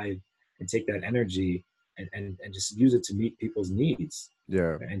drive and take that energy and just use it to meet people's needs,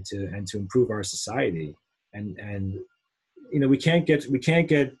 Yeah. and to improve our society? And we can't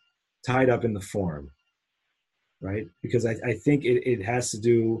get tied up in the form, right? Because I think it has to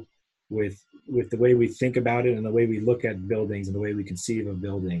do with the way we think about it and the way we look at buildings and the way we conceive of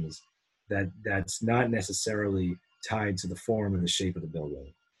buildings, that's not necessarily tied to the form and the shape of the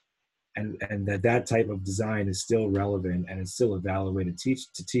building. And that type of design is still relevant, and it's still a valid way to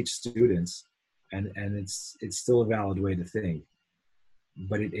teach students, and it's still a valid way to think.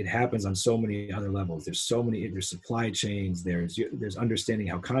 But it happens on so many other levels. There's supply chains, there's understanding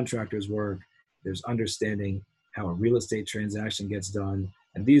how contractors work, there's understanding how a real estate transaction gets done,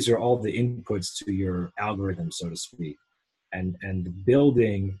 and these are all the inputs to your algorithm, so to speak. And the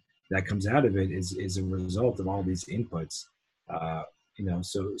building that comes out of it is a result of all these inputs.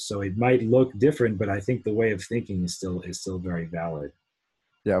 So it might look different, but I think the way of thinking is still very valid.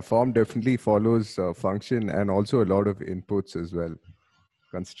 Yeah, form definitely follows function, and also a lot of inputs as well,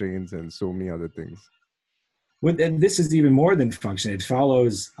 constraints and so many other things. And this is even more than function. It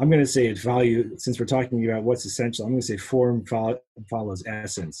follows, I'm going to say since we're talking about what's essential, I'm going to say form follows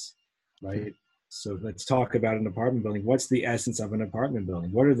essence, right? So let's talk about an apartment building. What's the essence of an apartment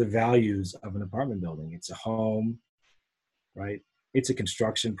building? What are the values of an apartment building? It's a home, right? It's a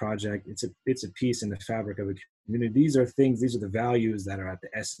construction project. It's a piece in the fabric of a community. These are the values that are at the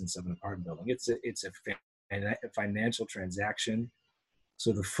essence of an apartment building. It's a financial transaction.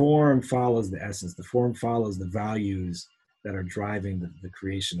 So the form follows the essence. The form follows the values that are driving the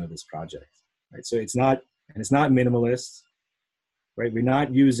creation of this project, right? So it's not minimalist, right? We're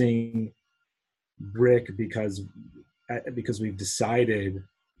not using brick because we've decided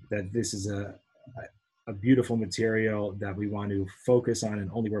that this is a beautiful material that we want to focus on and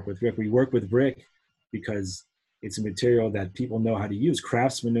only work with brick. We work with brick because it's a material that people know how to use.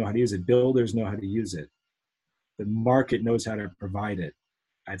 Craftsmen know how to use it. Builders know how to use it. The market knows how to provide it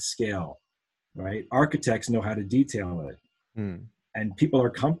at scale, right? Architects know how to detail it. And people are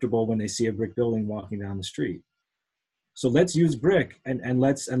comfortable when they see a brick building walking down the street. So let's use brick and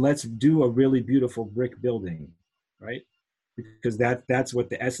let's do a really beautiful brick building, right? Because that's what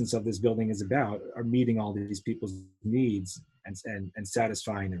the essence of this building is about, are meeting all these people's needs and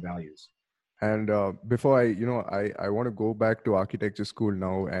satisfying their values. And before I want to go back to architecture school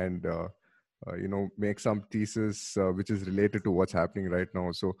now and make some thesis which is related to what's happening right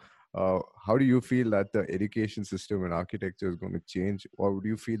now. So how do you feel that the education system in architecture is going to change, or would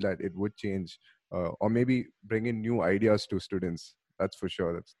you feel that it would change, or maybe bring in new ideas to students? That's for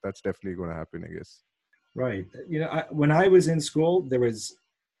sure. That's definitely going to happen, I guess. Right. When I was in school, there was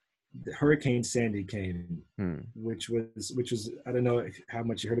Hurricane Sandy came, which was I don't know how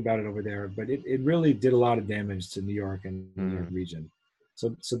much you heard about it over there, but it really did a lot of damage to New York and the New York region.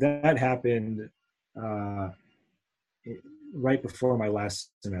 So that happened right before my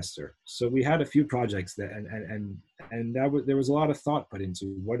last semester. So we had a few projects that and there was a lot of thought put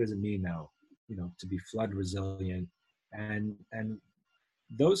into what does it mean now, to be flood resilient, and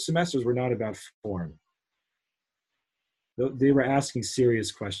those semesters were not about form. They were asking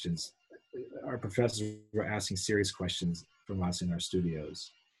serious questions. Our professors were asking serious questions from us in our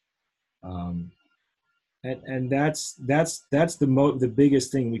studios, and that's the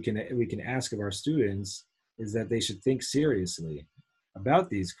biggest thing we can ask of our students, is that they should think seriously about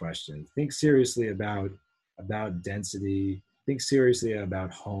these questions. Think seriously about density. Think seriously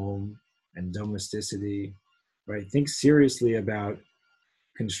about home and domesticity, right? Think seriously about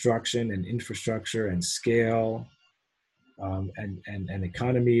construction and infrastructure and scale. and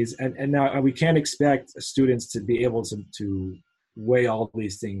economies. And now we can't expect students to be able to weigh all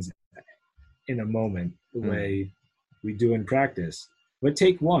these things in a moment the way we do in practice. But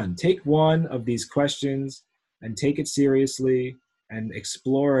take one of these questions and take it seriously and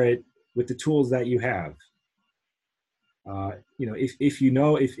explore it with the tools that you have. If you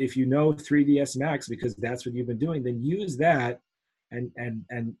know 3ds Max because that's what you've been doing, then use that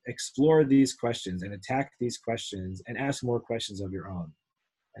and explore these questions and attack these questions and ask more questions of your own.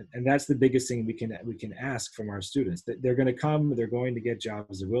 And that's the biggest thing we can ask from our students. That they're going to come, they're going to get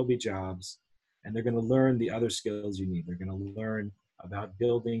jobs, there will be jobs, and they're going to learn the other skills you need. They're going to learn about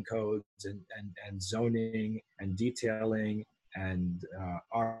building codes and zoning and detailing and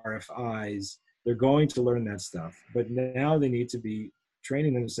RFIs. They're going to learn that stuff, but now they need to be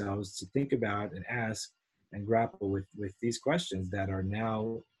training themselves to think about and ask and grapple with these questions that are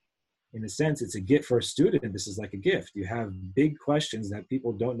now, in a sense, it's a gift for a student. This is like a gift. You have big questions that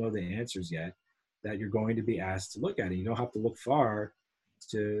people don't know the answers yet that you're going to be asked to look at. And you don't have to look far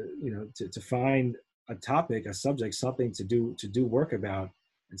to find a topic, a subject, something to do work about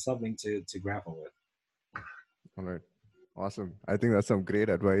and something to grapple with. All right. Awesome. I think that's some great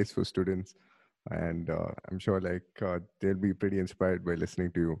advice for students. And I'm sure they'll be pretty inspired by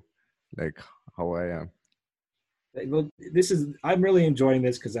listening to you, like how I am. Well, I'm really enjoying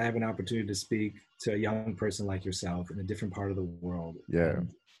this because I have an opportunity to speak to a young person like yourself in a different part of the world. Yeah.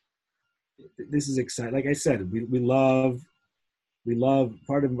 And this is exciting. Like I said, we love,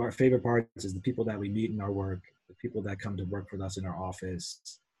 part of our favorite parts is the people that we meet in our work, the people that come to work with us in our office,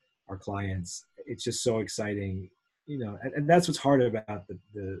 our clients. It's just so exciting, and that's what's hard about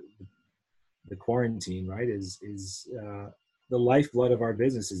the quarantine, right? Is the lifeblood of our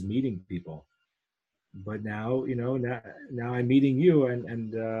business is meeting people. But now, now I'm meeting you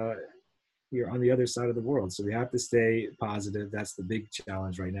and you're on the other side of the world. So we have to stay positive. That's the big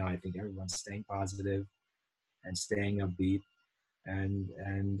challenge right now. I think everyone's staying positive and staying upbeat and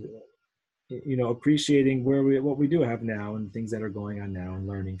appreciating what we do have now and things that are going on now and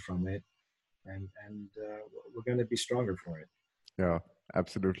learning from it. And we're going to be stronger for it. Yeah,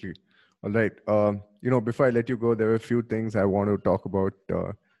 absolutely. All right. Before I let you go, there are a few things I want to talk about.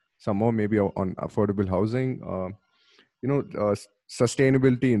 Some more maybe on affordable housing.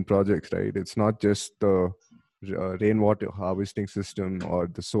 Sustainability in projects, right? It's not just the rainwater harvesting system or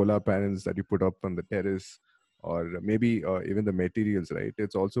the solar panels that you put up on the terrace, or maybe even the materials, right?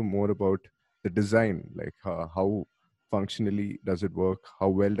 It's also more about the design, like how functionally does it work? How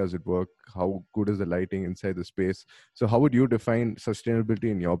well does it work? How good is the lighting inside the space? So how would you define sustainability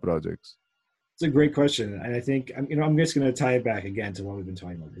in your projects? It's a great question. And I think, I'm just going to tie it back again to what we've been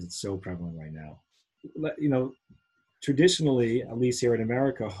talking about because it's so prevalent right now. Traditionally, at least here in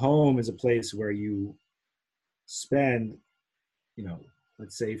America, home is a place where you spend,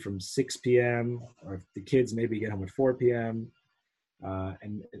 let's say from 6 p.m. or if the kids maybe get home at 4 p.m.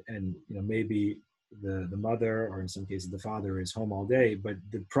 And maybe the mother, or in some cases the father, is home all day, but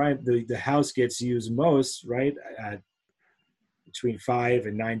the house gets used most, right, at between 5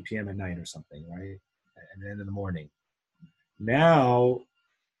 and 9 p.m. at night or something, right? And then in the morning. Now,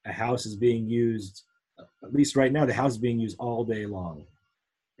 a house is being used, at least right now, the house is being used all day long,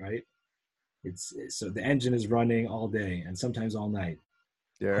 right? So the engine is running all day and sometimes all night,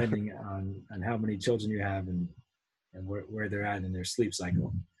 depending on how many children you have and where they're at in their sleep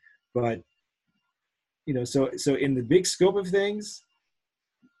cycle. But, so in the big scope of things,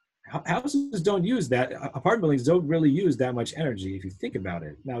 houses don't use that. Apartment buildings don't really use that much energy if you think about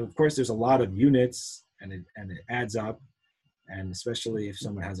it. Now, of course, there's a lot of units and it adds up, and especially if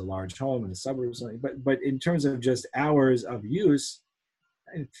someone has a large home in the suburbs. But in terms of just hours of use,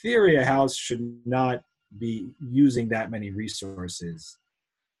 in theory, a house should not be using that many resources.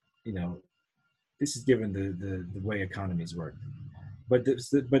 This is given the way economies work.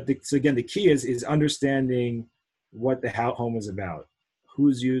 So again, the key is understanding what the home is about.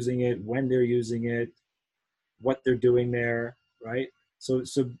 Who's using it, when they're using it, what they're doing there, right? So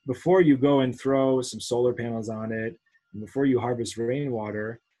before you go and throw some solar panels on it, and before you harvest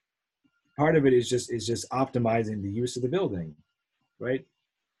rainwater, part of it is just optimizing the use of the building, right?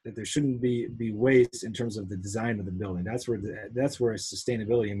 That there shouldn't be waste in terms of the design of the building. That's where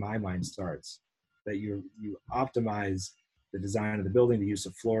sustainability in my mind starts. That you optimize the design of the building, the use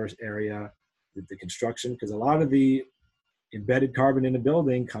of floor area, the construction, because a lot of the embedded carbon in a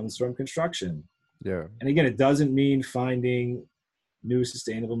building comes from construction. Yeah. And again, it doesn't mean finding new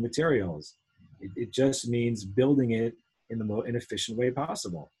sustainable materials. It just means building it in the most inefficient way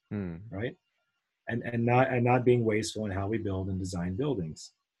possible, right? And not being wasteful in how we build and design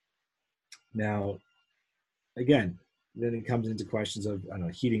buildings. Now, again, then it comes into questions of, I don't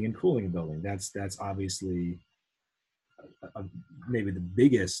know, heating and cooling a building. That's obviously maybe the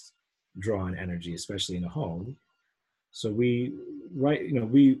biggest draw on energy, especially in a home. So we look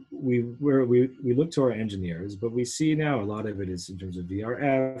to our engineers, but we see now a lot of it is in terms of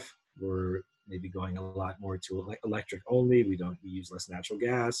VRF. We're maybe going a lot more to electric only. We use less natural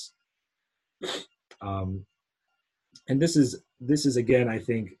gas. And this is again, I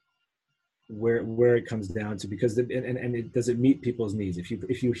think, where it comes down to, because does it meet people's needs? If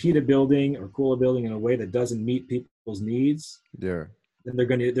you heat a building or cool a building in a way that doesn't meet people's needs, Yeah. then they're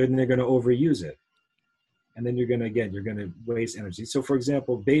gonna overuse it, and then you're gonna waste energy. So, for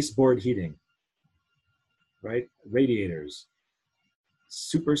example, baseboard heating, right? Radiators,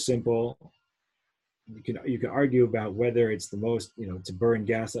 super simple. You can argue about whether it's the most, to burn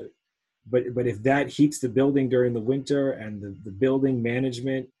gas, but if that heats the building during the winter and the building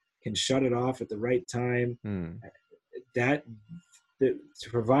management can shut it off at the right time, to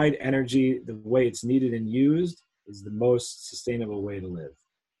provide energy the way it's needed and used is the most sustainable way to live.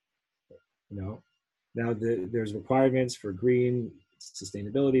 Now there's requirements for green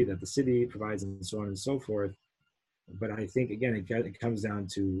sustainability that the city provides and so on and so forth. But I think, again, it comes down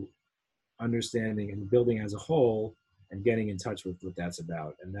to understanding and building as a whole and getting in touch with what that's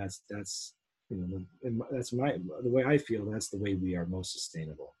about. And that's the way I feel, that's the way we are most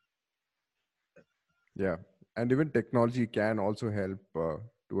sustainable. Yeah. And even technology can also help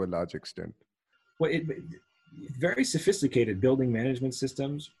to a large extent. Well, very sophisticated building management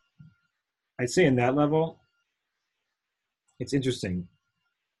systems, I'd say in that level, it's interesting.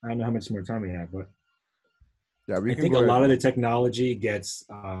 I don't know how much more time we have, but yeah, I think a lot of the technology gets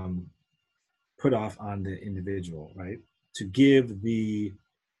put off on the individual, right? To give the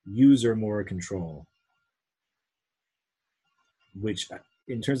user more control, which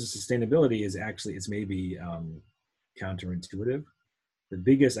in terms of sustainability it's maybe counterintuitive. The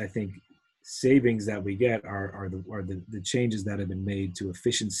biggest, I think, savings that we get are the changes that have been made to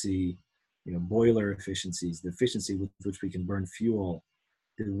efficiency, boiler efficiencies, the efficiency with which we can burn fuel,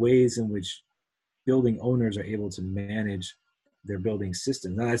 the ways in which building owners are able to manage their building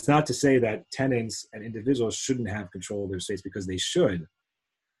system. Now, that's not to say that tenants and individuals shouldn't have control of their space, because they should,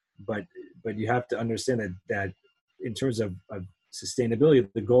 but you have to understand that in terms of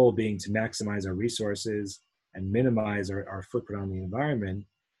sustainability, the goal being to maximize our resources and minimize our footprint on the environment,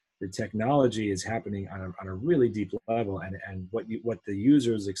 the technology is happening on a really deep level, and what the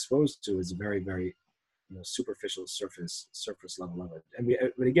user is exposed to is very, very superficial surface level of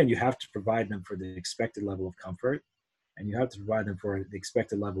it. But again, you have to provide them for the expected level of comfort, and you have to provide them for the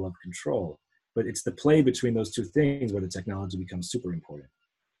expected level of control. But it's the play between those two things where the technology becomes super important,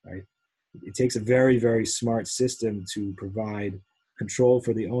 right? It takes a very, very smart system to provide control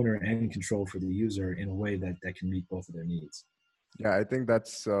for the owner and control for the user in a way that can meet both of their needs. Yeah, I think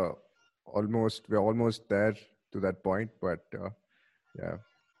that's we're almost there to that point, but yeah.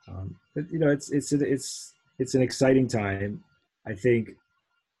 But it's an exciting time. I think,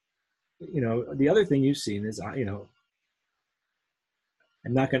 the other thing you've seen is, I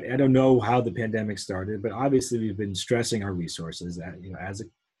don't know how the pandemic started, but obviously we've been stressing our resources as a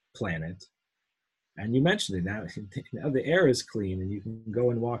planet. And you mentioned it now the air is clean and you can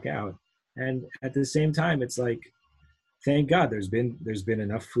go and walk out. And at the same time, it's like, thank God there's been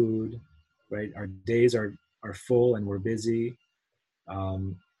enough food, right? Our days are full and we're busy.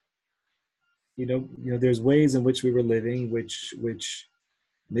 There's ways in which we were living, which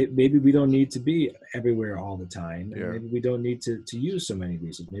maybe we don't need to be everywhere all the time. And maybe we don't need to use so many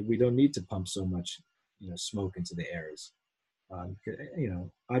resources. Maybe we don't need to pump so much, smoke into the airs.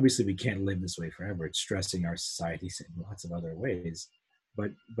 Obviously we can't live this way forever. It's stressing our societies in lots of other ways.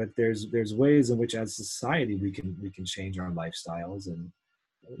 But there's ways in which as a society we can change our lifestyles, and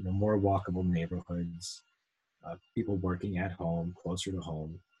more walkable neighborhoods, people working at home, closer to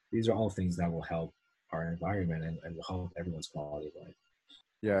home. These are all things that will help our environment and will help everyone's quality of life.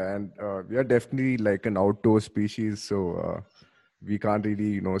 Yeah, and we are definitely like an outdoor species, so we can't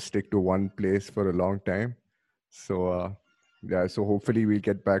really stick to one place for a long time. So so hopefully we'll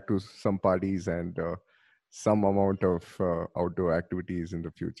get back to some parties and some amount of outdoor activities in the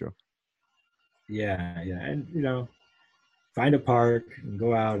future. Yeah, and find a park and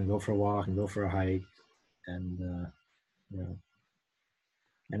go out and go for a walk and go for a hike, and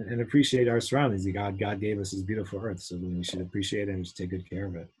and appreciate our surroundings. God gave us this beautiful earth, so we should appreciate it and just take good care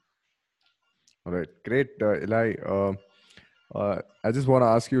of it. All right, great, Eli. I just want to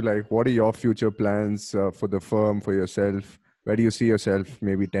ask you, what are your future plans for the firm, for yourself? Where do you see yourself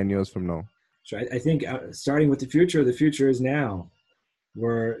maybe 10 years from now? So I think starting with the future is now.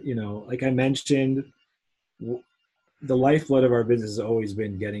 We're, like I mentioned, the lifeblood of our business has always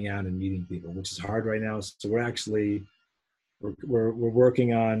been getting out and meeting people, which is hard right now. So we're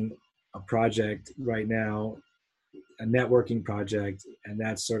working on a project right now, a networking project, and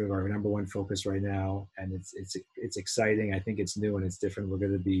that's sort of our number one focus right now. And it's exciting. I think it's new and it's different. We're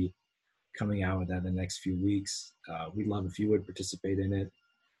going to be coming out with that in the next few weeks. We'd love if you would participate in it.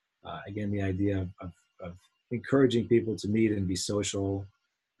 Again, the idea of encouraging people to meet and be social,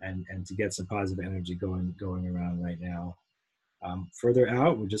 and to get some positive energy going around right now. Further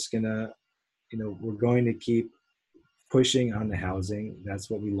out, we're just gonna, we're going to keep pushing on the housing. That's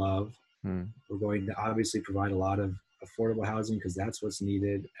what we love. We're going to obviously provide a lot of affordable housing because that's what's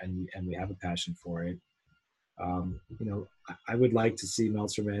needed, and we have a passion for it. I would like to see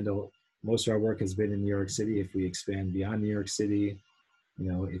Meltzer Mandel. Most of our work has been in New York City. If we expand beyond New York City,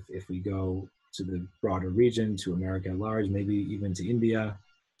 if we go to the broader region, to America at large, maybe even to India.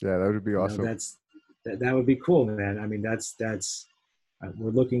 Yeah, that would be awesome. That would be cool, man. I mean, that's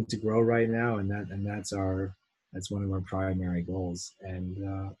we're looking to grow right now, and that's one of our primary goals. And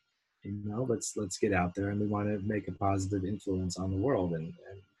let's get out there, and we want to make a positive influence on the world, and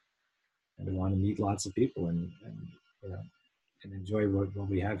we want to meet lots of people, and enjoy what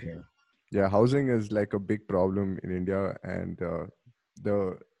we have here. Yeah, housing is like a big problem in India, and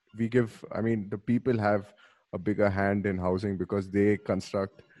the people have a bigger hand in housing because they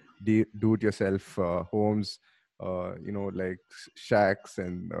construct do-it-yourself homes, like shacks,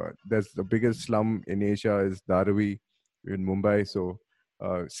 and there's the biggest slum in Asia is Dharavi in Mumbai. So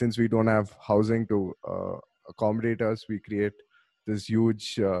since we don't have housing to accommodate us, we create this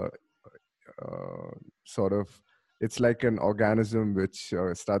huge sort of, it's like an organism which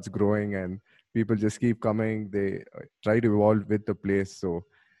starts growing, and people just keep coming. They try to evolve with the place. So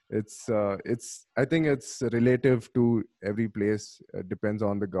it's I think it's relative to every place. It depends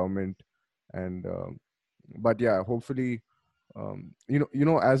on the government, and but yeah, hopefully,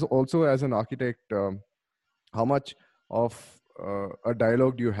 as an architect, how much of a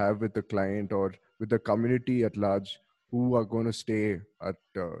dialogue do you have with the client or with the community at large who are going to stay at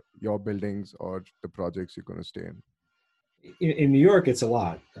your buildings or the projects you're going to stay in? In New York, it's a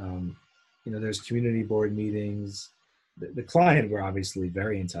lot. There's community board meetings. The client we're obviously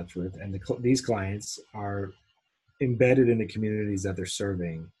very in touch with, and these clients are embedded in the communities that they're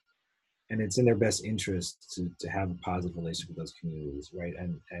serving, and it's in their best interest to have a positive relationship with those communities, right?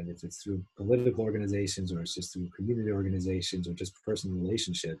 And if it's through political organizations, or it's just through community organizations, or just personal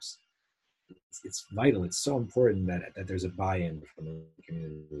relationships, it's vital. It's so important that there's a buy-in from the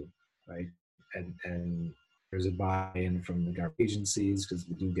community, right? And there's a buy-in from the government agencies because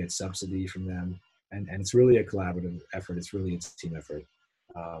we do get subsidy from them. And it's really a collaborative effort. It's really a team effort.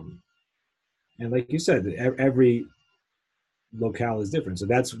 And like you said, every locale is different. So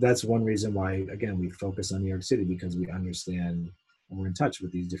that's one reason why, again, we focus on New York City, because we understand and we're in touch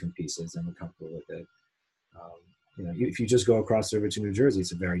with these different pieces and we're comfortable with it. If you just go across the river to New Jersey,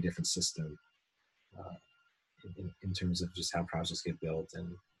 it's a very different system in terms of just how projects get built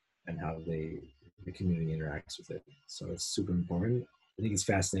and how the community interacts with it. So it's super important. I think it's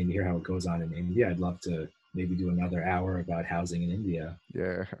fascinating to hear how it goes on in India. I'd love to maybe do another hour about housing in India.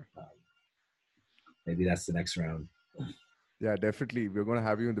 Yeah. Maybe that's the next round. Yeah, definitely. We're going to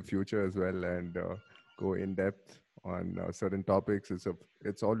have you in the future as well, and go in depth on certain topics.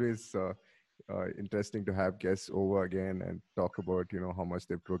 It's always interesting to have guests over again and talk about, how much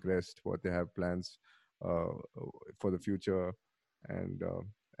they've progressed, what they have plans for the future.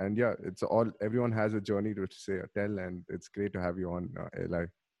 And yeah, everyone has a journey to tell, and it's great to have you on Eli.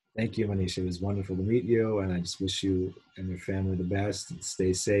 Thank you, Manish. It was wonderful to meet you, and I just wish you and your family the best.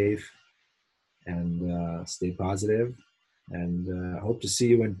 Stay safe and stay positive, and I hope to see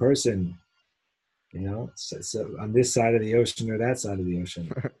you in person, so on this side of the ocean or that side of the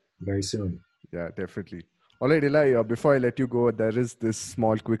ocean very soon. Yeah, definitely. All right, Eli, before I let you go, there is this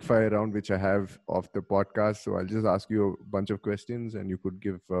small quickfire round which I have of the podcast. So I'll just ask you a bunch of questions and you could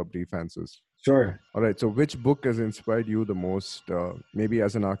give brief answers. Sure. All right. So which book has inspired you the most, maybe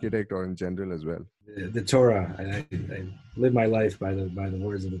as an architect or in general as well? The Torah. I live my life by the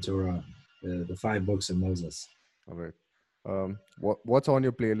words of the Torah, the 5 books of Moses. All right. What's on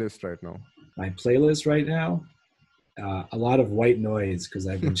your playlist right now? My playlist right now? A lot of white noise, because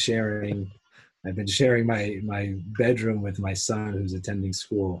I've been sharing... I've been sharing my bedroom with my son who's attending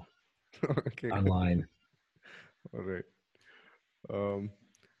school online. All right.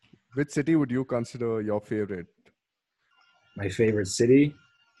 Which city would you consider your favorite? My favorite city?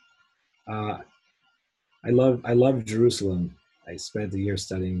 I love Jerusalem. I spent a year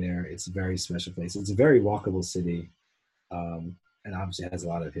studying there. It's a very special place. It's a very walkable city, and obviously has a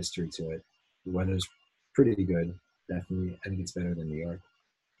lot of history to it. The weather's pretty good. definitely, I think it's better than New York.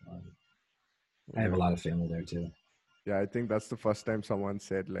 I have a lot of family there too. Yeah, I think that's the first time someone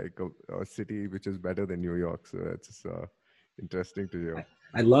said like a city which is better than New York. So that's interesting to hear.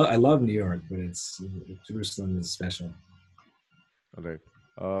 I love New York, but Jerusalem is special. All right.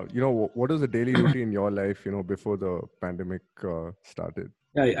 What is the daily routine in your life, before the pandemic started?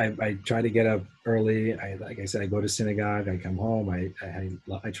 Yeah, I try to get up early. Like I said, I go to synagogue. I come home. I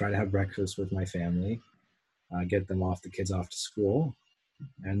try to have breakfast with my family, get the kids off to school,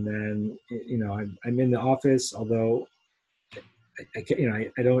 and then I'm in the office. Although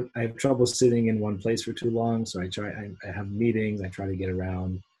I have trouble sitting in one place for too long. So I have meetings. I try to get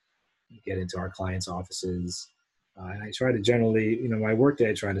around, get into our clients' offices. And I try to generally, my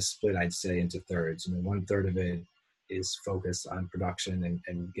workday, I try to split, I'd say, into thirds. 1/3 of it is focused on production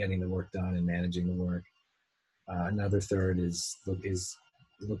and getting the work done and managing the work. Another third is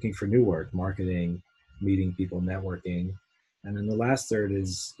looking for new work, marketing, meeting people, networking. And then the last third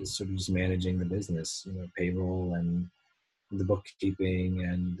is sort of just managing the business, payroll and the bookkeeping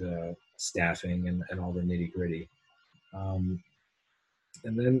and staffing and all the nitty gritty.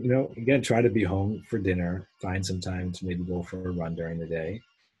 And then, again, try to be home for dinner, find some time to maybe go for a run during the day,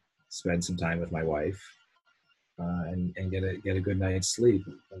 spend some time with my wife, and get a good night's sleep.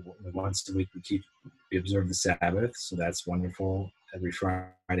 Once a week, we observe the Sabbath, so that's wonderful. Every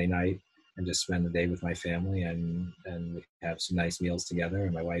Friday night, and just spend the day with my family and we have some nice meals together.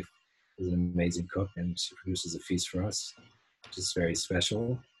 And my wife is an amazing cook, and she produces a feast for us, which is very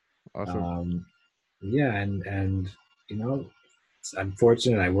special. Awesome. And I'm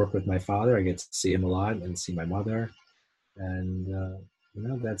fortunate. I work with my father. I get to see him a lot and see my mother, and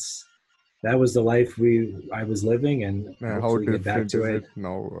that was the life I was living, and how get back to different is it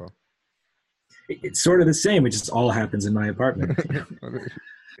now? It's sort of the same. It just all happens in my apartment.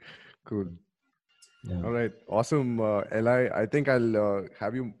 Cool. Yeah. All right. Awesome. Eli, I think I'll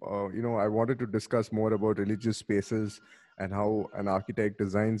have you, I wanted to discuss more about religious spaces and how an architect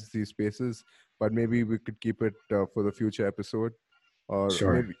designs these spaces, but maybe we could keep it for the future episode.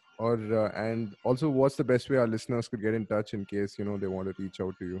 Sure. And also, what's the best way our listeners could get in touch in case, they want to reach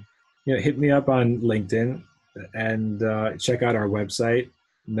out to you? Hit me up on LinkedIn and check out our website,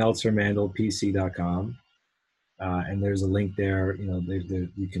 meltzermandelpc.com. And there's a link there,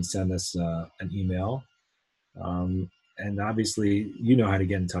 you can send us an email. And obviously, how to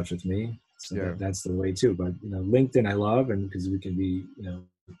get in touch with me. So that's the way too. But, LinkedIn I love, and because we can be,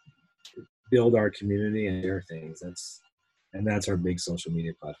 build our community and share things. That's our big social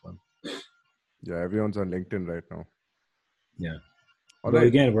media platform. Yeah, everyone's on LinkedIn right now. Yeah. But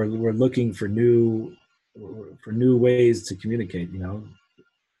again, we're looking for new ways to communicate,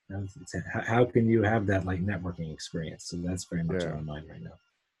 How can you have that networking experience? So that's very much on my mind right now.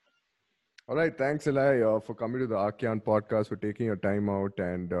 All right. Thanks, Eli, for coming to the Archion podcast, for taking your time out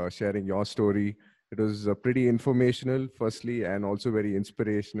and sharing your story. It was pretty informational, firstly, and also very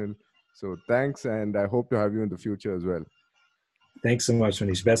inspirational. So thanks, and I hope to have you in the future as well. Thanks so much,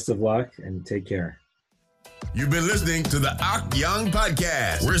 Manish. Best of luck, and take care. You've been listening to the Ak Young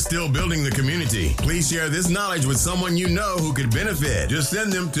Podcast. We're still building the community. Please share this knowledge with someone you know who could benefit. Just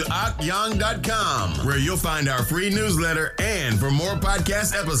send them to akyoung.com, where you'll find our free newsletter and for more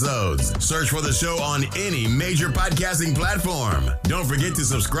podcast episodes. Search for the show on any major podcasting platform. Don't forget to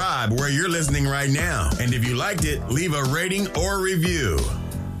subscribe where you're listening right now. And if you liked it, leave a rating or review.